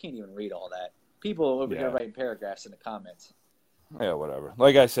comments. I can't even read all that. People over here writing paragraphs in the comments. Yeah, whatever.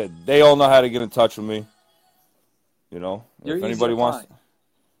 Like I said, they all know how to get in touch with me. You know? If anybody wants...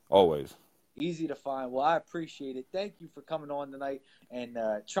 Always. Easy to find. Well, I appreciate it. Thank you for coming on tonight and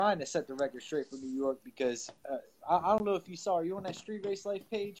trying to set the record straight for New York because I don't know if you saw. Are you on that Street Race Life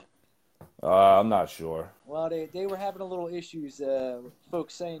page? I'm not sure. Well, they were having a little issues.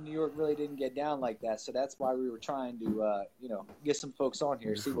 Folks saying New York really didn't get down like that, so that's why we were trying to, get some folks on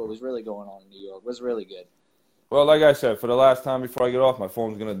here, see what was really going on in New York. It was really good. Well, like I said, for the last time before I get off, my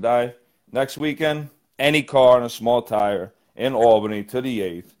phone's going to die. Next weekend, any car on a small tire in Albany to the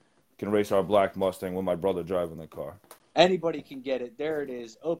 8th can race our black Mustang with my brother driving the car. Anybody can get it. There it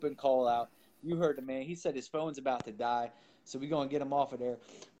is. Open call out. You heard the man. He said his phone's about to die, so we're going to get him off of there.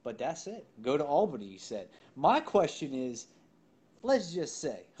 But that's it. Go to Albany, he said. My question is, let's just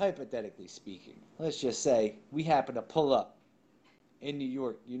say, hypothetically speaking, let's just say we happen to pull up in New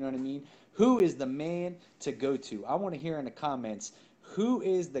York. You know what I mean? Who is the man to go to? I want to hear in the comments, who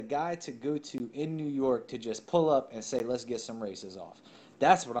is the guy to go to in New York to just pull up and say, let's get some races off?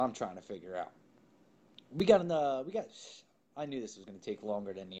 That's what I'm trying to figure out. I knew this was going to take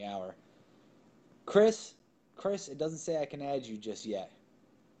longer than the hour. Chris, it doesn't say I can add you just yet.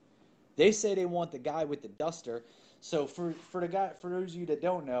 They say they want the guy with the duster. So for those of you that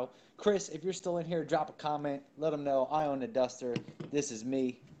don't know, Chris, if you're still in here, drop a comment. Let them know I own the duster. This is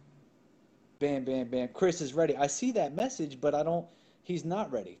me. Bam, bam, bam. Chris is ready. I see that message, but he's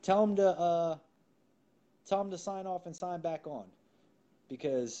not ready. Tell him to sign off and sign back on.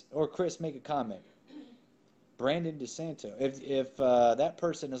 Or Chris, make a comment. Brandon DeSanto. If that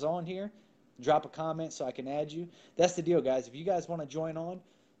person is on here, drop a comment so I can add you. That's the deal, guys. If you guys want to join on,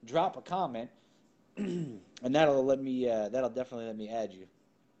 drop a comment, and that'll definitely let me add you.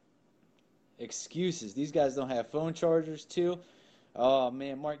 Excuses. These guys don't have phone chargers too. Oh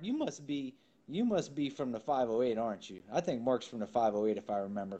man, Mark, you must be from the 508, aren't you? I think Mark's from the 508 if I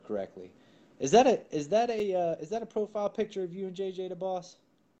remember correctly. Is that a profile picture of you and JJ the Boss?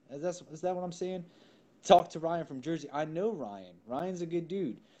 Is that what I'm seeing? Talk to Ryan from Jersey. I know Ryan. Ryan's a good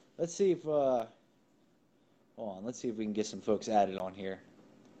dude. Let's see if hold on. Let's see if we can get some folks added on here.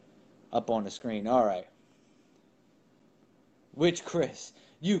 Up on the screen. All right. Which Chris?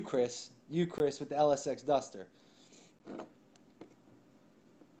 You, Chris with the LSX Duster.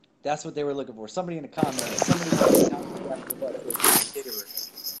 That's what they were looking for. Somebody in the comments.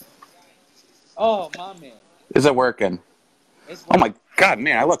 Oh, my man. Is it working? Oh my God,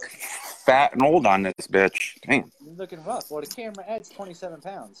 man! I look fat and old on this bitch. Damn. You're looking rough. Well, the camera adds 27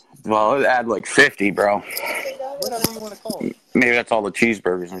 pounds. Well, it add like 50, bro. Whatever you want to call it. Maybe that's all the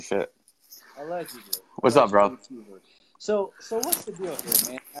cheeseburgers and shit. Allegedly. What's up, bro? So what's the deal here,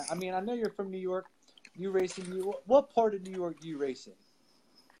 man? I mean, I know you're from New York. You race in New York. What part of New York do you race in?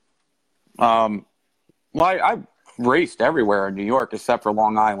 Well, I raced everywhere in New York except for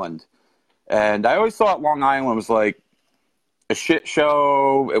Long Island. And I always thought Long Island was like a shit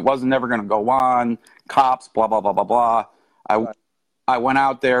show. It wasn't never going to go on. Cops, blah, blah, blah, blah, blah. I went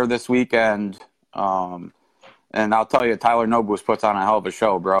out there this weekend, and I'll tell you, Tyler Nobus puts on a hell of a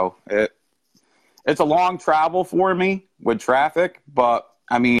show, bro. It's a long travel for me with traffic, but,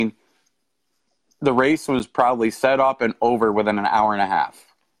 I mean, the race was probably set up and over within an hour and a half.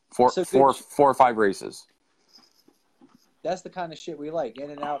 Four, So four, good. 4 or 5 races. That's the kind of shit we like. In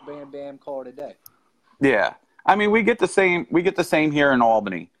and out, bam, bam, call it a day. Yeah, I mean, we get the same. We get the same here in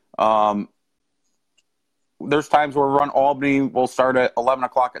Albany. There's times where we run Albany. We'll start at 11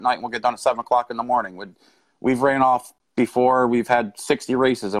 o'clock at night and we'll get done at 7 o'clock in the morning. We've ran off before. We've had 60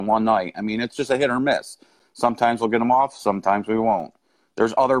 races in one night. I mean, it's just a hit or miss. Sometimes we'll get them off. Sometimes we won't.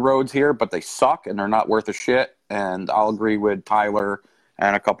 There's other roads here, but they suck and they're not worth a shit. And I'll agree with Tyler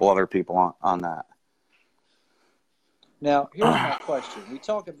and a couple other people on that. Now, here's my question. We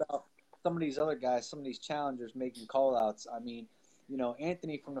talk about some of these other guys, some of these challengers making call-outs. I mean, you know,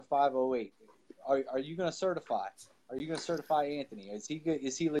 Anthony from the 508. Are you going to certify? Are you going to certify Anthony? Is he good?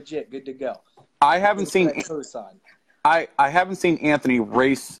 Is he legit good to go? I haven't seen cosign. I haven't seen Anthony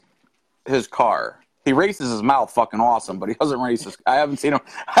race his car. He races his mouth fucking awesome, but he doesn't race his. I haven't seen him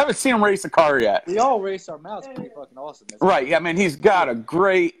race a car yet. We all race our mouths pretty fucking awesome. Right. Yeah, I mean, he's got a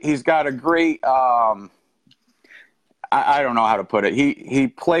great I don't know how to put it. He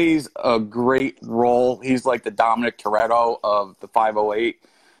plays a great role. He's like the Dominic Toretto of the 508.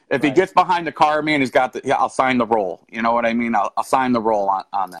 If he gets behind the car, man, I'll sign the role. You know what I mean? I'll sign the role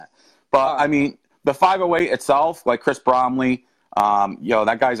on that. But I mean, the 508 itself, like Chris Bromley,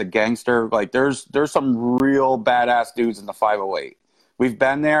 that guy's a gangster. Like there's some real badass dudes in the 508. We've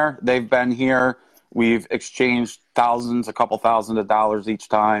been there. They've been here. We've exchanged a couple thousand of dollars each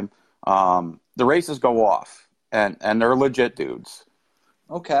time. The races go off, and they're legit dudes.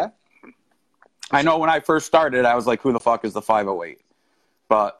 Okay. I know when I first started, I was like, who the fuck is the 508?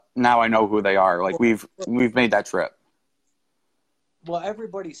 But now I know who they are. Like we've made that trip. Well,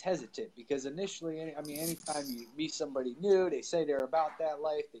 everybody's hesitant because initially, I mean, anytime you meet somebody new, they say they're about that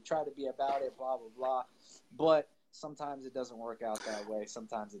life. They try to be about it, blah, blah, blah. But sometimes it doesn't work out that way.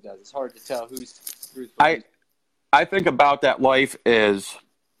 Sometimes it does. It's hard to tell who's truthful. I think about that life is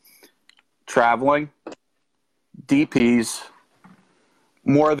traveling, DPs,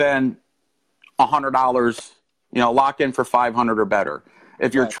 more than $100, lock in for $500 or better.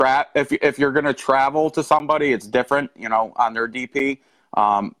 If you're if you're going to travel to somebody, it's different, on their DP.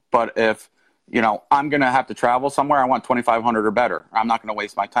 But if, I'm going to have to travel somewhere, I want $2,500 or better. I'm not going to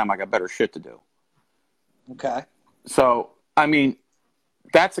waste my time. I got better shit to do. Okay. So, I mean,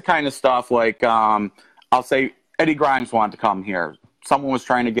 that's the kind of stuff like, I'll say Eddie Grimes wanted to come here. Someone was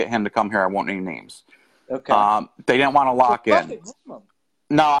trying to get him to come here. I won't name names. Okay. They didn't want to lock in.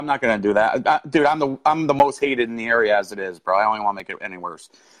 No, I'm not going to do that. Dude, I'm the most hated in the area as it is, bro. I don't even want to make it any worse.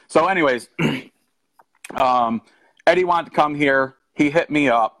 So anyways, Eddie wanted to come here. He hit me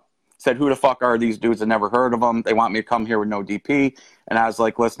up, said, who the fuck are these dudes? I never heard of them. They want me to come here with no DP. And I was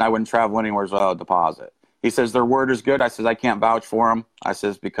like, listen, I wouldn't travel anywhere without a deposit. He says, their word is good. I says, I can't vouch for them. I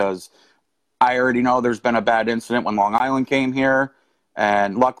says, because I already know there's been a bad incident when Long Island came here.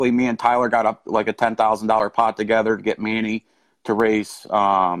 And luckily, me and Tyler got up like a $10,000 pot together to get Manny to race.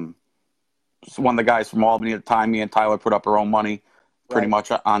 One of the guys from Albany at the time, me and Tyler put up our own money pretty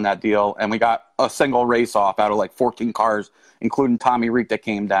much on that deal. And we got a single race off out of like 14 cars, including Tommy Reek that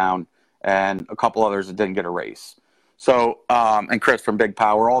came down and a couple others that didn't get a race. So, and Chris from Big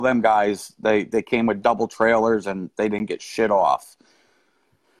Power, all them guys, they came with double trailers and they didn't get shit off.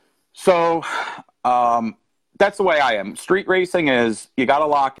 So, that's the way I am. Street racing is you got to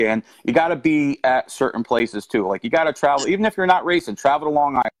lock in. You got to be at certain places too. Like you got to travel, even if you're not racing, travel to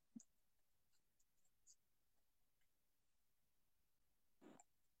Long Island.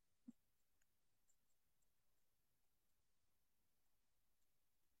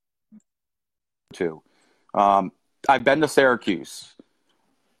 Too. I've been to Syracuse.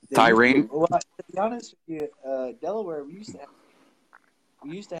 Tyrone. Well, to be honest with you, Delaware, we used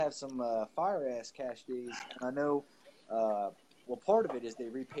to have some fire ass cash days, and I know. Well, part of it is they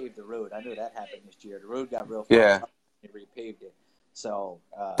repaved the road. I know that happened this year. The road got real far. Yeah. They repaved it. So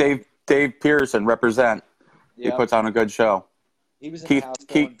Dave Pearson represent. He puts on a good show. He was in the house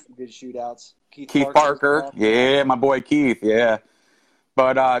going some good shootouts. Keith Parker. Yeah, my boy Keith. Yeah.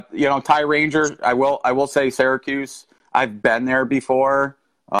 But Ty Ranger, I will say Syracuse. I've been there before.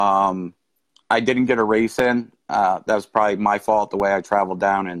 I didn't get a race in. That was probably my fault the way I traveled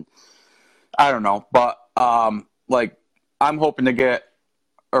down, and I don't know. But I'm hoping to get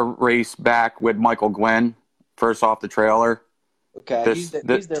a race back with Michael Gwynn first off the trailer. Okay, he's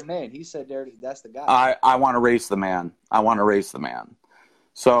their man. He said that's the guy. I want to race the man.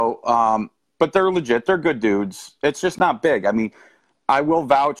 So, but they're legit. They're good dudes. It's just not big. I mean, I will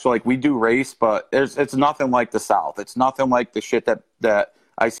vouch, like, we do race, but it's nothing like the South. It's nothing like the shit that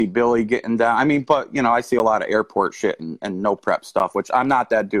I see Billy getting down. I mean, but, I see a lot of airport shit and no prep stuff, which I'm not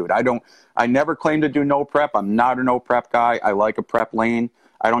that dude. I never claim to do no prep. I'm not a no prep guy. I like a prep lane.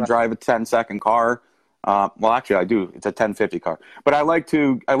 I don't drive a 10-second car. Well, actually, I do. It's a 1050 car. But I like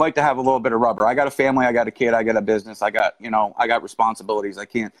to have a little bit of rubber. I got a family. I got a kid. I got a business. I got responsibilities.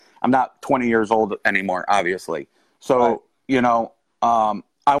 I'm not 20 years old anymore, obviously. So,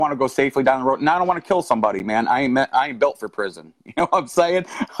 I want to go safely down the road, and I don't want to kill somebody, man. I ain't built for prison. You know what I'm saying?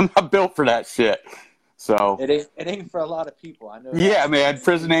 I'm not built for that shit. So it ain't for a lot of people. I know. Yeah, man.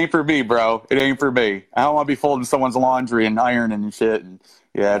 Prison ain't for me, bro. It ain't for me. I don't want to be folding someone's laundry and ironing and shit. And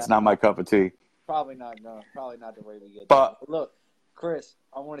it's not my cup of tea. Probably not. No, probably not the way we get. But look, Chris,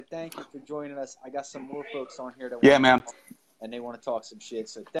 I want to thank you for joining us. I got some more folks on here that and they want to talk some shit.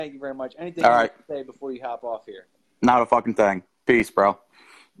 So thank you very much. Anything you want to say before you hop off here? Not a fucking thing. Peace, bro.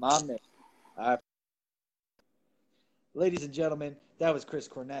 My man. Ladies and gentlemen, that was Chris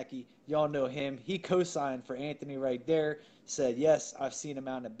Kornacki. Y'all know him. He co-signed for Anthony right there. Said, yes, I've seen him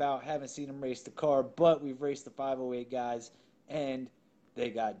out and about. Haven't seen him race the car, but we've raced the 508 guys, and they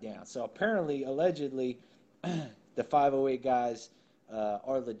got down. So apparently, allegedly, the 508 guys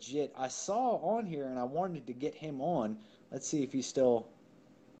are legit. I saw on here, and I wanted to get him on. Let's see if he's still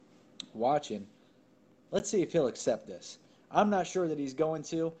watching. Let's see if he'll accept this. I'm not sure that he's going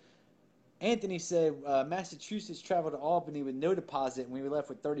to. Anthony said Massachusetts traveled to Albany with no deposit, and we were left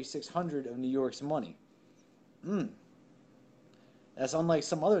with $3,600 of New York's money. That's unlike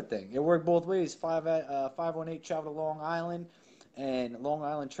some other thing. It worked both ways. 518 traveled to Long Island, and Long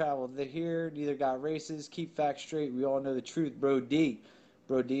Island traveled here. Neither got races. Keep facts straight. We all know the truth. Bro D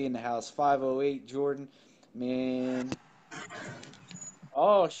in the house. 508 Jordan. Man.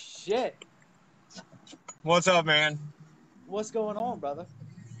 Oh, shit. What's up, man? What's going on, brother?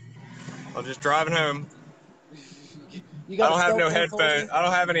 I'm just driving home. I don't have no headphones. I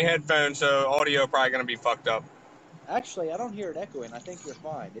don't have any headphones, so audio probably going to be fucked up. Actually, I don't hear it echoing. I think you're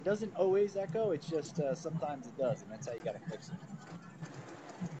fine. It doesn't always echo. It's just sometimes it does, and that's how you got to fix it.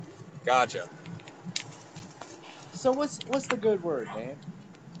 Gotcha. So what's the good word, man?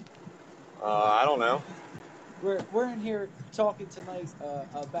 I don't know. We're in here talking tonight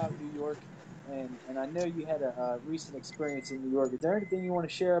about New York, and I know you had a recent experience in New York. Is there anything you want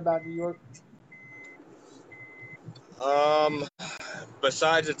to share about New York?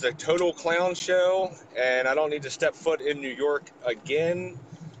 Besides it's a total clown show, and I don't need to step foot in New York again,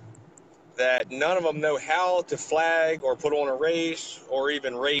 that none of them know how to flag or put on a race or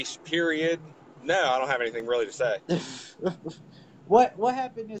even race, period. No, I don't have anything really to say. What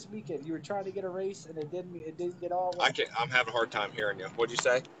happened this weekend? You were trying to get a race and it didn't get all. I'm having a hard time hearing you. What'd you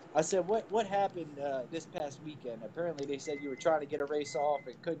say? I said what happened this past weekend? Apparently they said you were trying to get a race off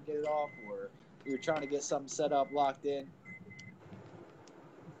and couldn't get it off, or you were trying to get something set up, locked in.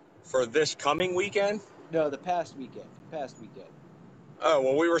 For this coming weekend? No, the past weekend. Oh,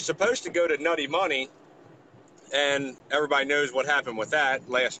 well, we were supposed to go to Nutty Money, and everybody knows what happened with that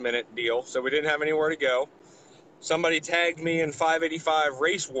last-minute deal, so we didn't have anywhere to go. Somebody tagged me in 585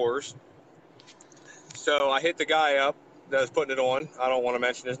 Race Wars, so I hit the guy up that was putting it on. I don't want to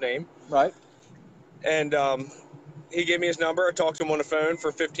mention his name. Right. And he gave me his number. I talked to him on the phone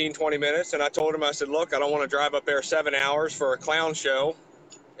for 15, 20 minutes, and I told him, I said, look, I don't want to drive up there 7 hours for a clown show.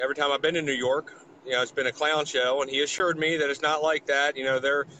 Every time I've been in New York, it's been a clown show, and he assured me that it's not like that.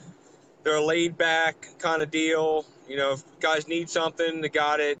 They're a laid-back kind of deal. If guys need something, they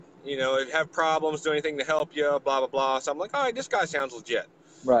got it. Have problems, do anything to help you, blah, blah, blah. So I'm like, all right, this guy sounds legit.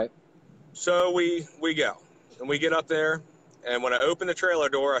 Right. So we go, and we get up there, and when I open the trailer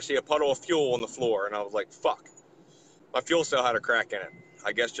door, I see a puddle of fuel on the floor, and I was like, fuck. My fuel cell had a crack in it.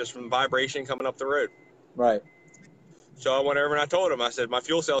 I guess just from vibration coming up the road. Right. So I went over and I told him, I said, my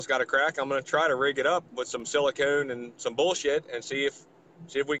fuel cell's got a crack. I'm going to try to rig it up with some silicone and some bullshit and see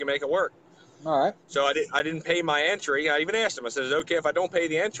if we can make it work. All right. So I didn't pay my entry. I even asked him. I said, "Is it okay if I don't pay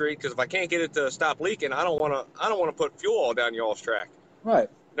the entry? Because if I can't get it to stop leaking, I don't want to put fuel all down y'all's track." Right.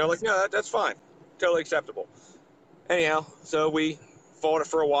 They're like, "No, that's fine, totally acceptable." Anyhow, so we fought it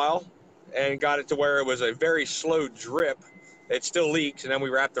for a while and got it to where it was a very slow drip. It still leaks, and then we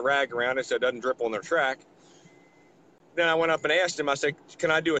wrapped the rag around it so it doesn't drip on their track. Then I went up and asked him. I said, "Can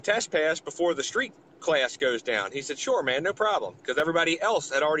I do a test pass before the street class goes down?" He said, "Sure, man, no problem," because everybody else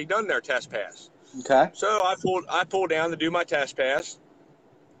had already done their test pass. Okay. So I pulled down to do my test pass,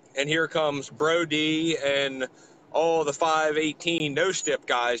 and here comes Bro D and all the 518 no-step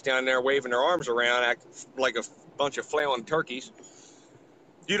guys down there waving their arms around, acting like a bunch of flailing turkeys.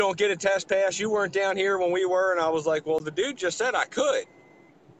 "You don't get a test pass? You weren't down here when we were?" And I was like, "Well, the dude just said I could."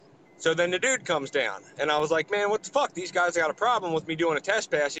 So then the dude comes down, and I was like, "Man, what the fuck? These guys got a problem with me doing a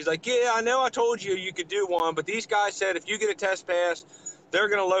test pass." He's like, "Yeah, I know I told you could do one, but these guys said if you get a test pass, they're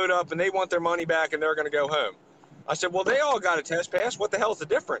going to load up, and they want their money back, and they're going to go home." I said, well, they all got a test pass. What the hell's the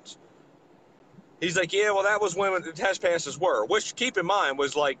difference? He's like, yeah, well, that was when the test passes were, which, keep in mind,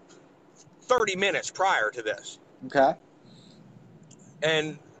 was like 30 minutes prior to this. Okay.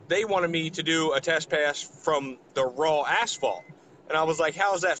 And they wanted me to do a test pass from the raw asphalt. And I was like,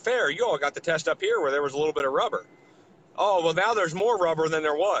 how is that fair? You all got the test up here where there was a little bit of rubber. Oh, well, now there's more rubber than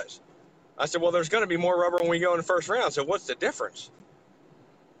there was. I said, well, there's going to be more rubber when we go in the first round. So what's the difference?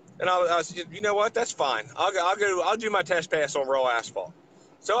 And I said, you know what? That's fine. I'll do my test pass on raw asphalt.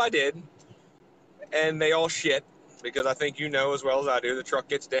 So I did. And they all shit, because I think you know as well as I do, the truck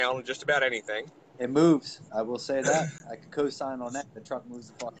gets down just about anything. It moves. I will say that. I could co-sign on that. The truck moves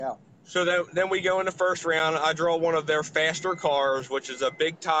the fuck out. So then we go in the first round. I draw one of their faster cars, which is a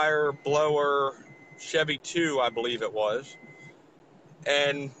big tire blower Chevy 2, I believe it was.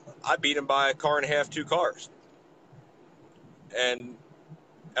 And I beat him by a car and a half, 2 cars. And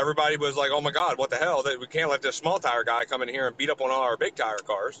everybody was like, oh my God, what the hell? We can't let this small tire guy come in here and beat up on all our big tire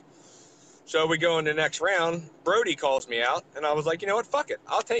cars. So we go in the next round. Brody calls me out, and I was like, you know what? Fuck it.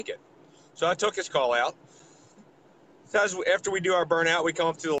 I'll take it. So I took his call out. So after we do our burnout, we come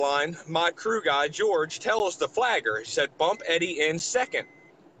up to the line. My crew guy, George, tells the flagger, he said, bump Eddie in second.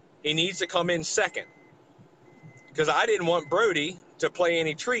 He needs to come in second. Because I didn't want Brody to play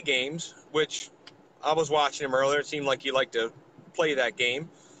any tree games, which I was watching him earlier. It seemed like he liked to play that game.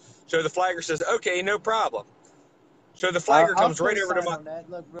 So the flagger says, okay, no problem. So the flagger comes right over to my... On that.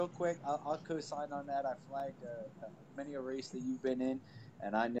 Look, real quick, I'll co-sign on that. I flagged many a race that you've been in,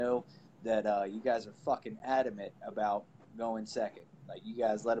 and I know that you guys are fucking adamant about going second. Like, you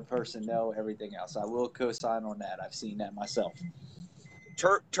guys let a person know everything else. I will co-sign on that. I've seen that myself.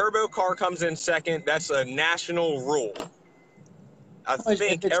 Turbo car comes in second. That's a national rule. I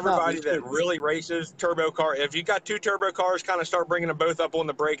think everybody that really races turbo car, if you got 2 turbo cars, kind of start bringing them both up on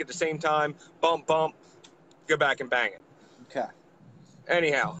the brake at the same time, bump, go back and bang it. Okay.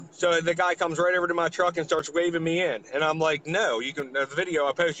 Anyhow, so the guy comes right over to my truck and starts waving me in. And I'm like, no, you can, the video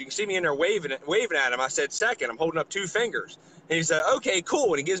I posted, you can see me in there waving at him. I said, second. I'm holding up 2 fingers. And he said, okay, cool.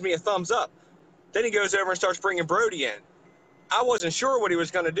 And he gives me a thumbs up. Then he goes over and starts bringing Brody in. I wasn't sure what he was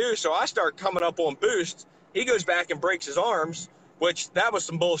going to do, so I start coming up on boost. He goes back and breaks his arms, which that was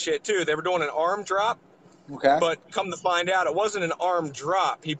some bullshit too. They were doing an arm drop. Okay. But come to find out, it wasn't an arm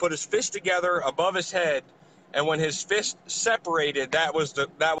drop. He put his fist together above his head, and when his fist separated, that was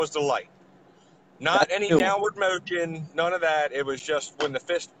the light. Not any downward motion, none of that. It was just when the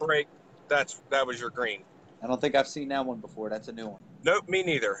fist break, that was your green. I don't think I've seen that one before. That's a new one. Nope, me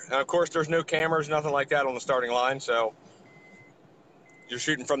neither. And of course, there's no cameras, nothing like that on the starting line, so you're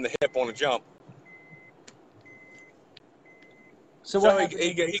shooting from the hip on a jump. So what?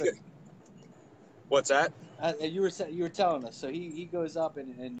 What's that? You were telling us. So he goes up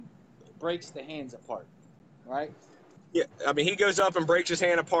and breaks the hands apart, right? Yeah, I mean, he goes up and breaks his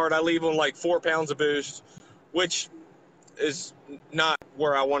hand apart. I leave him like 4 pounds of boost, which is not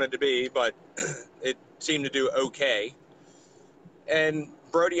where I wanted to be, but it seemed to do okay. And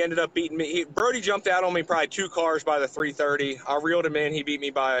Brody ended up beating me. Brody jumped out on me probably 2 cars by the 330. I reeled him in. He beat me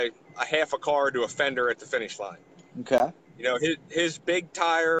by a half a car to a fender at the finish line. Okay. You know, his big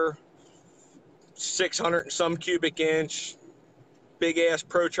tire, 600 and some cubic inch, big ass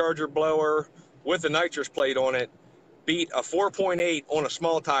Pro Charger blower with a nitrous plate on it, beat a 4.8 on a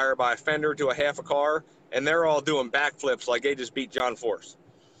small tire by a fender to a half a car, and they're all doing backflips like they just beat John Force.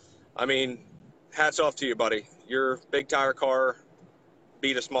 I mean, hats off to you, buddy. Your big tire car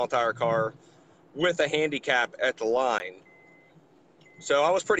beat a small tire car with a handicap at the line. So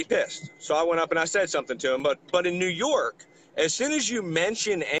I was pretty pissed. So I went up and I said something to him. But in New York, as soon as you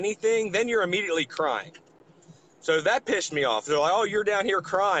mention anything, then you're immediately crying. So that pissed me off. They're like, oh, you're down here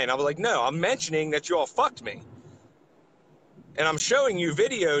crying. I was like, no, I'm mentioning that you all fucked me. And I'm showing you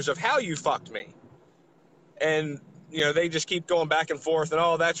videos of how you fucked me. And, you know, they just keep going back and forth. And,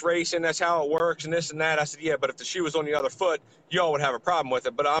 oh, that's racing. That's how it works and this and that. I said, yeah, but if the shoe was on the other foot, y'all would have a problem with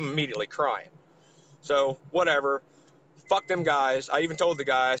it. But I'm immediately crying. So whatever. Fuck them guys. I even told the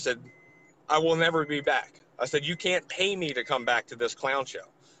guy, I said, I will never be back. I said, you can't pay me to come back to this clown show.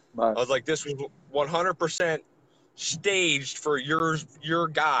 Right. I was like, this was 100% staged for your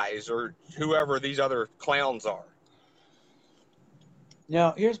guys or whoever these other clowns are.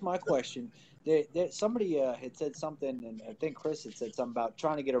 Now, here's my question. Somebody had said something, and I think Chris had said something about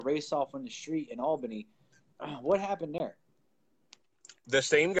trying to get a race off on the street in Albany. What happened there? The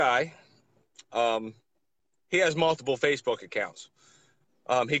same guy. He has multiple Facebook accounts.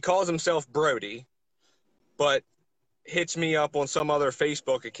 He calls himself Brody, but hits me up on some other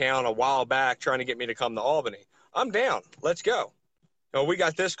Facebook account a while back trying to get me to come to Albany. I'm down. Let's go. know, we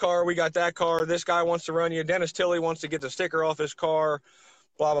got this car, we got that car. This guy wants to run you. Dennis Tilley wants to get the sticker off his car.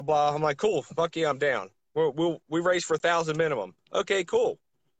 Blah blah blah. I'm like, cool. Fuck yeah, I'm down. We race for 1,000 minimum. Okay, cool.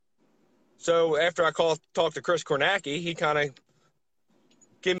 So after I talked to Chris Kornacki, he kind of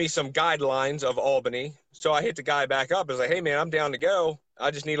give me some guidelines of Albany. So I hit the guy back up. I was like, hey man, I'm down to go.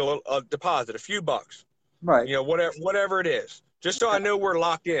 I just need a deposit, a few bucks. Right. You know, whatever it is, just so I know we're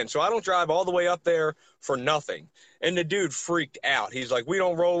locked in. So I don't drive all the way up there for nothing. And the dude freaked out. He's like, we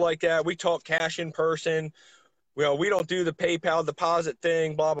don't roll like that. We talk cash in person. Well, we don't do the PayPal deposit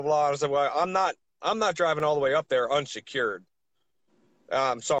thing, blah, blah, blah. I was like, well, I'm not driving all the way up there unsecured.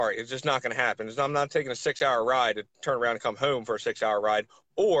 I'm sorry. It's just not going to happen. I'm not taking a 6-hour ride to turn around and come home for a 6-hour ride,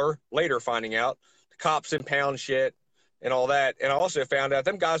 or later finding out the cops impound shit and all that. And I also found out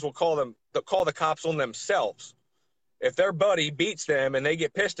them guys will call the cops on themselves. If their buddy beats them and they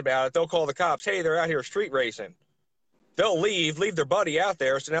get pissed about it, they'll call the cops. Hey, they're out here street racing. They'll leave their buddy out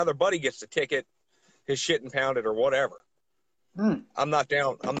there. So now their buddy gets the ticket, his shit impounded or whatever. I'm not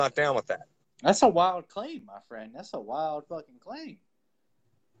down with that. That's a wild claim, my friend. That's a wild fucking claim.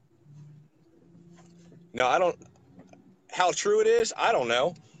 No, I don't. How true it is, I don't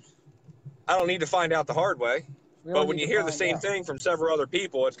know. I don't need to find out the hard way. But when you hear the same thing from several other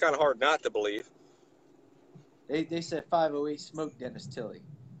people, it's kind of hard not to believe. They said 508 smoked Dennis Tilley.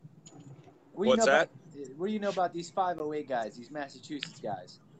 What's that? What do you know about these 508 guys, these Massachusetts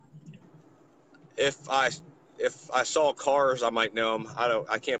guys? If I saw cars, I might know them.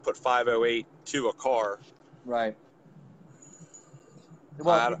 I can't put 508 to a car. Right.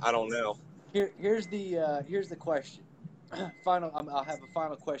 Well, I don't know. Here's the question. I'll have a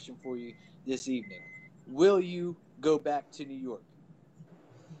final question for you this evening. Will you go back to New York?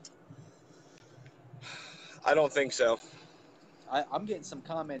 I don't think so. I'm getting some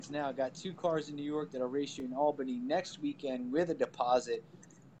comments now. I got 2 cars in New York that'll race you in Albany next weekend with a deposit.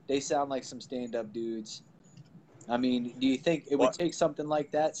 They sound like some stand-up dudes. I mean, do you think it would take something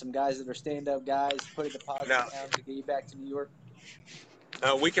like that, some guys that are stand-up guys, put a deposit down to get you back to New York?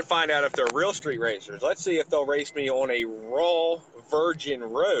 We can find out if they're real street racers. Let's see if they'll race me on a raw virgin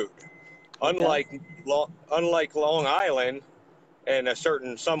road. Okay. Unlike Long Island and a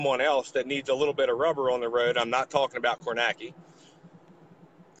certain someone else that needs a little bit of rubber on the road. I'm not talking about Kornacki.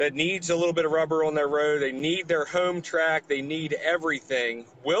 That needs a little bit of rubber on their road. They need their home track. They need everything.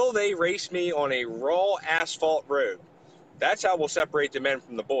 Will they race me on a raw asphalt road? That's how we'll separate the men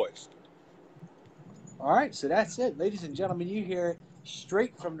from the boys. All right, so that's it. Ladies and gentlemen, you hear it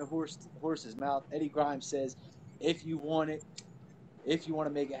straight from the horse's mouth. Eddie Grimes says, if you want to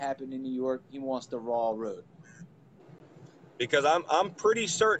make it happen in New York, he wants the raw road. Because I'm pretty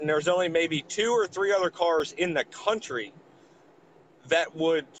certain there's only maybe 2 or 3 other cars in the country that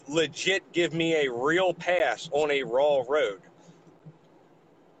would legit give me a real pass on a raw road.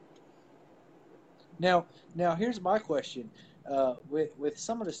 Now here's my question. With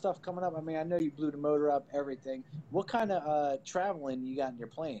some of the stuff coming up, I mean, I know you blew the motor up, everything. What kind of traveling you got in your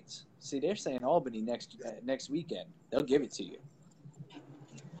plans? See, they're saying Albany next weekend. They'll give it to you.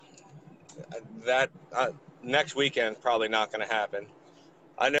 Next weekend is probably not going to happen.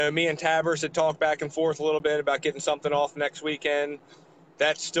 I know me and Tabbers had talked back and forth a little bit about getting something off next weekend.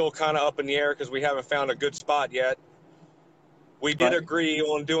 That's still kind of up in the air because we haven't found a good spot yet. We did agree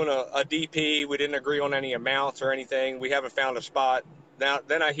on doing a DP. We didn't agree on any amounts or anything. We haven't found a spot. Now,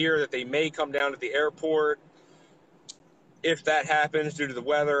 then I hear that they may come down to the airport. If that happens due to the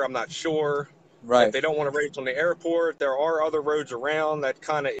weather, I'm not sure. Right. If they don't want to race on the airport, there are other roads around. That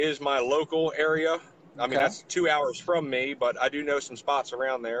kind of is my local area. I mean, that's 2 hours from me, but I do know some spots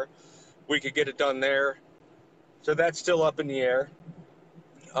around there. We could get it done there. So that's still up in the air.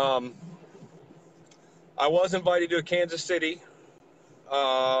 I was invited to Kansas City,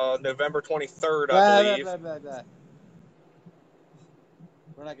 November 23rd, I believe.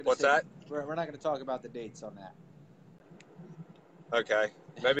 We're not gonna What's that? We're not going to talk about the dates on that. Okay.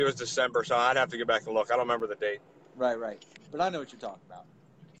 Maybe it was December, so I'd have to go back and look. I don't remember the date. Right. But I know what you're talking about.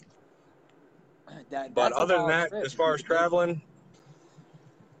 But other than that, as far as traveling,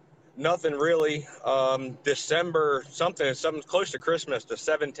 nothing really. December, something close to Christmas, the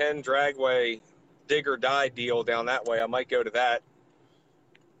 710 Dragway dig or die deal down that way. I might go to that.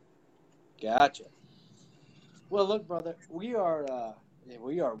 Gotcha. Well, look, brother, we are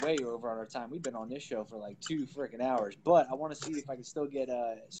way over on our time. We've been on this show for like 2 freaking hours, but I want to see if I can still get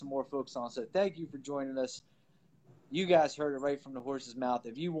some more folks on. So thank you for joining us. You guys heard it right from the horse's mouth.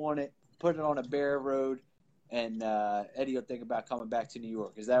 If you want it, put it on a bare road, and Eddie will think about coming back to New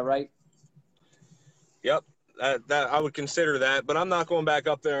York. Is that right? Yep. That I would consider that, but I'm not going back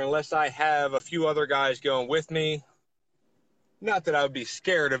up there unless I have a few other guys going with me. Not that I would be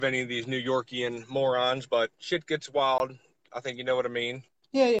scared of any of these New Yorkian morons, but shit gets wild. I think you know what I mean.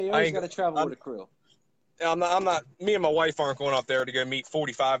 Yeah, you I always ain't. got to travel with a crew. I'm not. Me and my wife aren't going up there to go meet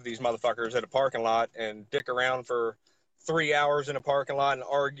 45 of these motherfuckers at a parking lot and dick around for 3 hours in a parking lot and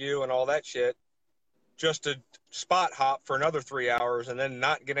argue and all that shit, just to spot hop for another 3 hours and then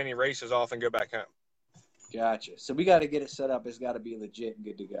not get any races off and go back home. Gotcha. So we got to get it set up. It's got to be legit and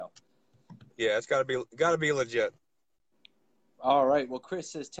good to go. Yeah, it's got to be legit. All right. Well, Chris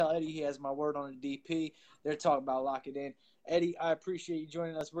says, tell Eddie he has my word on the DP. They're talking about lock it in. Eddie, I appreciate you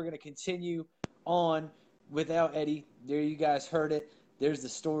joining us. We're going to continue on without Eddie. There, you guys heard it. There's the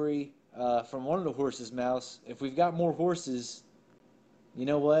story from one of the horses' mouths. If we've got more horses, you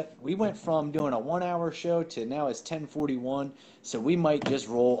know what? We went from doing a 1 hour show to now it's 10:41, so we might just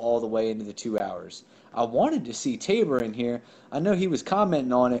roll all the way into the 2 hours. I wanted to see Tabor in here. I know he was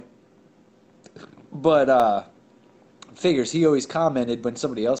commenting on it, but figures he always commented when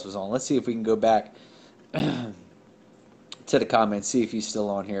somebody else was on. Let's see if we can go back to the comments, see if he's still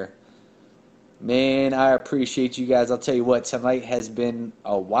on here. Man, I appreciate you guys. I'll tell you what, tonight has been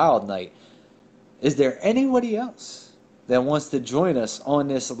a wild night. Is there anybody else that wants to join us on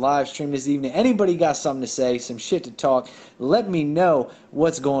this live stream this evening? Anybody got something to say, some shit to talk? Let me know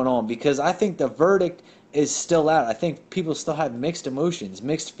what's going on, because I think the verdict is still out. I think people still have mixed emotions,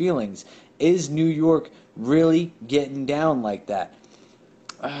 mixed feelings. Is New York really getting down like that?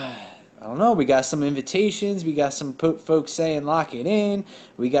 I don't know. We got some invitations. We got some folks saying lock it in.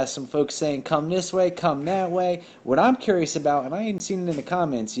 We got some folks saying come this way, come that way. What I'm curious about, and I ain't seen it in the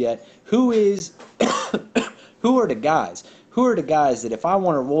comments yet, who are the guys? Who are the guys that if I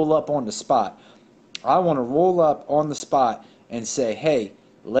want to roll up on the spot, I want to roll up on the spot and say, hey,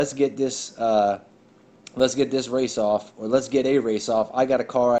 let's get this race off, or let's get a race off. I got a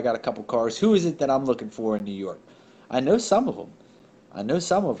car. I got a couple cars. Who is it that I'm looking for in New York? I know some of them.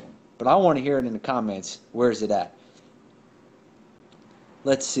 But I want to hear it in the comments. Where is it at?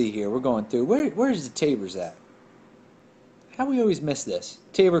 Let's see here. We're going through. Where's the Tabors at? How we always miss this?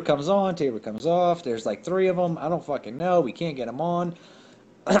 Tabor comes on, Tabor comes off. There's like 3 of them. I don't fucking know. We can't get them on.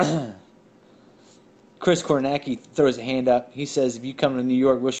 Chris Kornacki throws a hand up. He says, if you come to New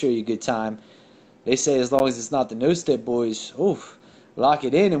York, we'll show you a good time. They say as long as it's not the No Step Boys, oof, lock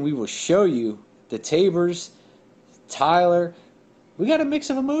it in and we will show you the Tabors, Tyler. We got a mix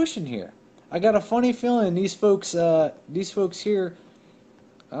of emotion here. I got a funny feeling these folks here,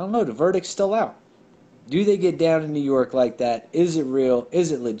 I don't know, the verdict's still out. Do they get down in New York like that? Is it real?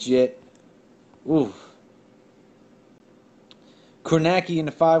 Is it legit? Ooh. Kornacki in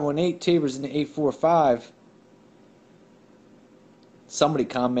the 518, Tabors in the 845. Somebody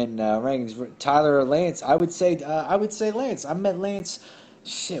commenting rankings. Tyler or Lance? I would say Lance. I met Lance.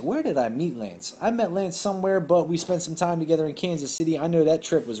 Shit, where did I meet Lance? I met Lance somewhere, but we spent some time together in Kansas City. I know that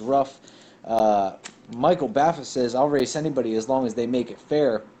trip was rough. Michael Baffa says, I'll race anybody as long as they make it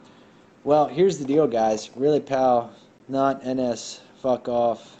fair. Well, here's the deal, guys. Really, pal, not NS. Fuck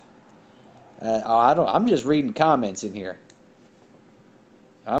off. I'm just reading comments in here.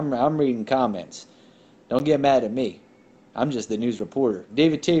 I'm reading comments. Don't get mad at me. I'm just the news reporter.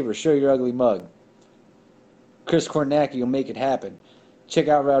 David Tabor, show your ugly mug. Chris Kornacki will make it happen. Check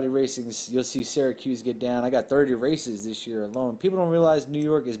out Rowdy Racing's. You'll see Syracuse get down. I got 30 races this year alone. People don't realize New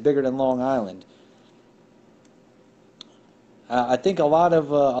York is bigger than Long Island. I think a lot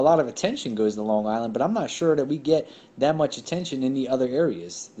of attention goes to Long Island, but I'm not sure that we get that much attention in the other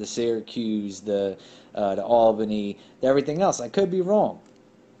areas, the Syracuse, the Albany, everything else. I could be wrong,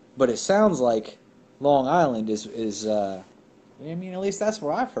 but it sounds like Long Island is I mean, at least that's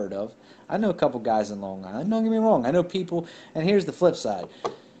what I've heard of. I know a couple guys in Long Island. Don't get me wrong. I know people, and here's the flip side.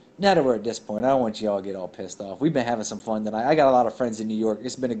 Now that we're at this point, I don't want you all to get all pissed off. We've been having some fun tonight. I got a lot of friends in New York.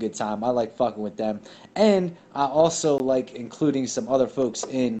 It's been a good time. I like fucking with them. And I also like including some other folks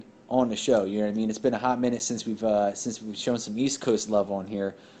in on the show. You know what I mean? It's been a hot minute since we've shown some East Coast love on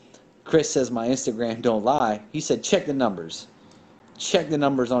here. Chris says my Instagram don't lie. He said check the numbers. Check the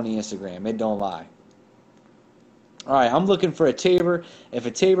numbers on the Instagram. It don't lie. All right, I'm looking for a Tabor. If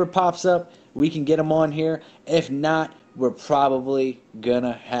a Tabor pops up, we can get him on here. If not, we're probably going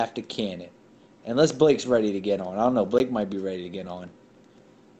to have to can it. Unless Blake's ready to get on. I don't know. Blake might be ready to get on.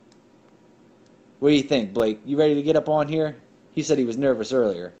 What do you think, Blake? You ready to get up on here? He said he was nervous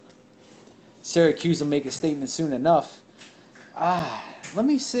earlier. Syracuse will make a statement soon enough. Let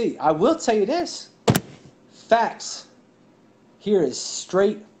me see. I will tell you this. Facts. Here is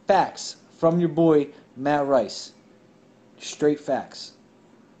straight facts from your boy, Matt Rice. Straight facts.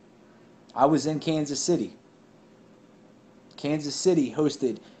 I was in Kansas City. Kansas City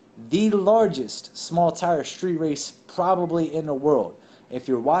hosted the largest small tire street race probably in the world. If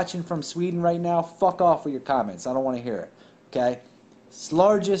you're watching from Sweden right now, fuck off with your comments. I don't want to hear it. Okay? It's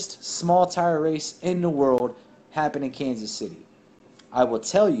largest small tire race in the world happened in Kansas City. I will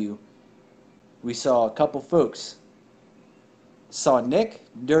tell you, we saw a couple folks. Saw Nick,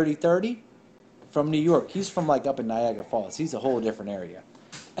 Dirty 30, from New York. He's from like up in Niagara Falls. He's a whole different area.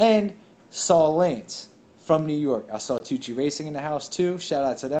 And saw Lance from New York. I saw Tucci Racing in the house too. Shout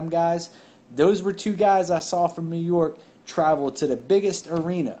out to them guys. Those were two guys I saw from New York travel to the biggest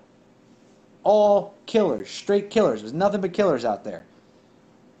arena. All killers, straight killers. There's nothing but killers out there.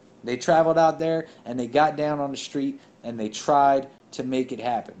 They traveled out there and they got down on the street and they tried to make it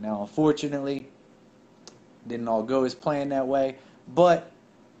happen. Now, unfortunately, didn't all go as planned that way, but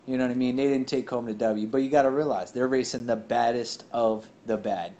you know what I mean? They didn't take home the W. But you got to realize they're racing the baddest of the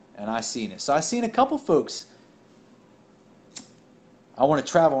bad, and I seen it. So I seen a couple folks. I want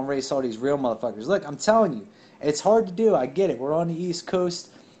to travel and race all these real motherfuckers. Look, I'm telling you, it's hard to do. I get it. We're on the East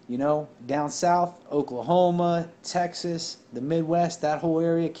Coast, you know, down south, Oklahoma, Texas, the Midwest, that whole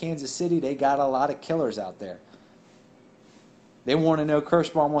area, Kansas City. They got a lot of killers out there. They want to know,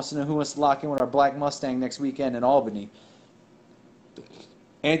 Kirschbaum wants to know who wants to lock in with our Black Mustang next weekend in Albany.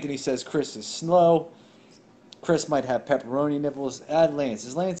 Anthony says Chris is slow. Chris might have pepperoni nipples. Add Lance.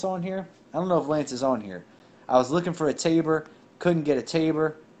 Is Lance on here? I don't know if Lance is on here. I was looking for a Tabor. Couldn't get a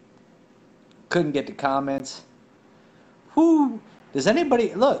Tabor. Couldn't get the comments. Who? Does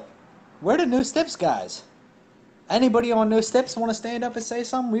anybody... Look, where are the No Steps guys? Anybody on No Steps want to stand up and say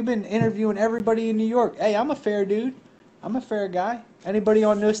something? We've been interviewing everybody in New York. Hey, I'm a fair dude. I'm a fair guy. Anybody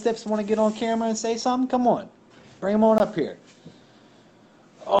on No Steps want to get on camera and say something? Come on. Bring them on up here.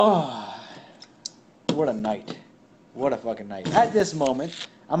 Oh, what a night. What a fucking night. At this moment,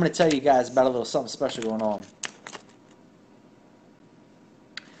 I'm going to tell you guys about a little something special going on.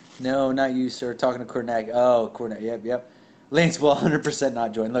 No, not you, sir. Talking to Cornett. Oh, Cornett. Yep. Lance will 100%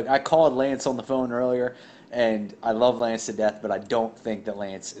 not join. Look, I called Lance on the phone earlier, and I love Lance to death, but I don't think that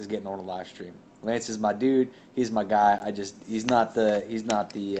Lance is getting on a live stream. Lance is my dude. He's my guy. He's not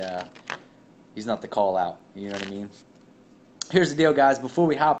the call out. You know what I mean? Here's the deal, guys. Before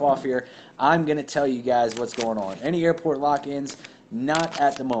we hop off here, I'm going to tell you guys what's going on. Any airport lock-ins? Not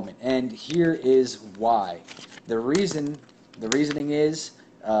at the moment. And here is why. The reasoning is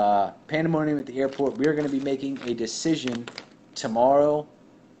pandemonium at the airport. We're going to be making a decision tomorrow,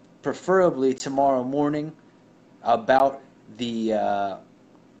 preferably tomorrow morning, about the,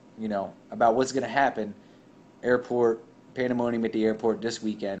 about what's going to happen. Airport, pandemonium at the airport this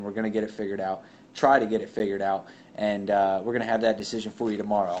weekend. We're going to get it figured out. Try to get it figured out. And we're going to have that decision for you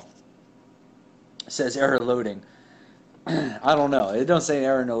tomorrow. It says error loading. I don't know. It don't say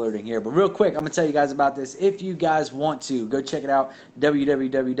error no loading here. But real quick, I'm going to tell you guys about this. If you guys want to, go check it out,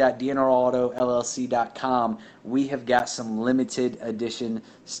 www.dnrautollc.com. We have got some limited edition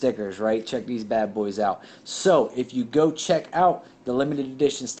stickers, right? Check these bad boys out. So if you go check out the limited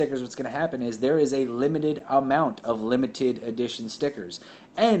edition stickers, what's going to happen is there is a limited amount of limited edition stickers.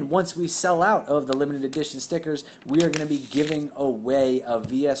 And once we sell out of the limited edition stickers, we are going to be giving away a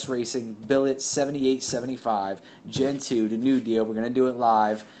VS Racing Billet 7875 Gen 2, the new deal. We're going to do it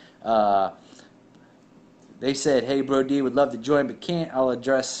live. They said, hey, Bro D, would love to join, but can't. I'll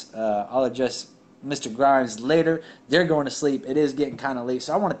address Mr. Grimes later. They're going to sleep. It is getting kind of late.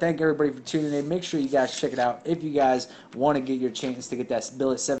 So I want to thank everybody for tuning in. Make sure you guys check it out. If you guys want to get your chance to get that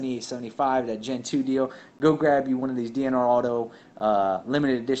Billet 7875, that Gen 2 deal, go grab you one of these DNR Auto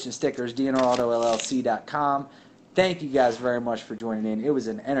limited edition stickers, DNRAutoLLC.com. Thank you guys very much for joining in. It was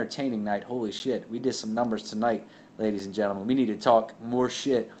an entertaining night. Holy shit. We did some numbers tonight, ladies and gentlemen. We need to talk more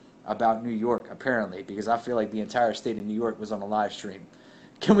shit about New York, apparently, because I feel like the entire state of New York was on a live stream.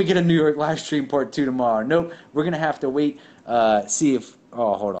 Can we get a New York live stream part 2 tomorrow? Nope. We're going to have to wait, see if...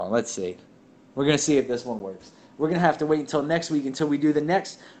 Oh, hold on. Let's see. We're going to see if this one works. We're going to have to wait until next week until we do the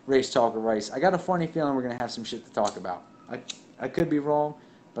next Race Talk of Rice. I got a funny feeling we're going to have some shit to talk about. I could be wrong,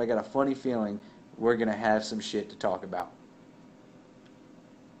 but I got a funny feeling we're going to have some shit to talk about.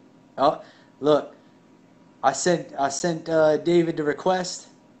 Oh, look. I sent David the request.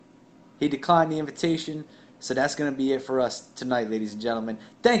 He declined the invitation. So that's going to be it for us tonight, ladies and gentlemen.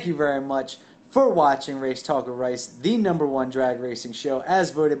 Thank you very much for watching Race Talk of Rice, the #1 drag racing show,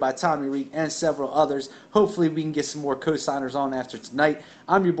 as voted by Tommy Reek and several others. Hopefully we can get some more co-signers on after tonight.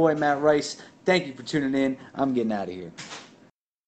 I'm your boy, Matt Rice. Thank you for tuning in. I'm getting out of here.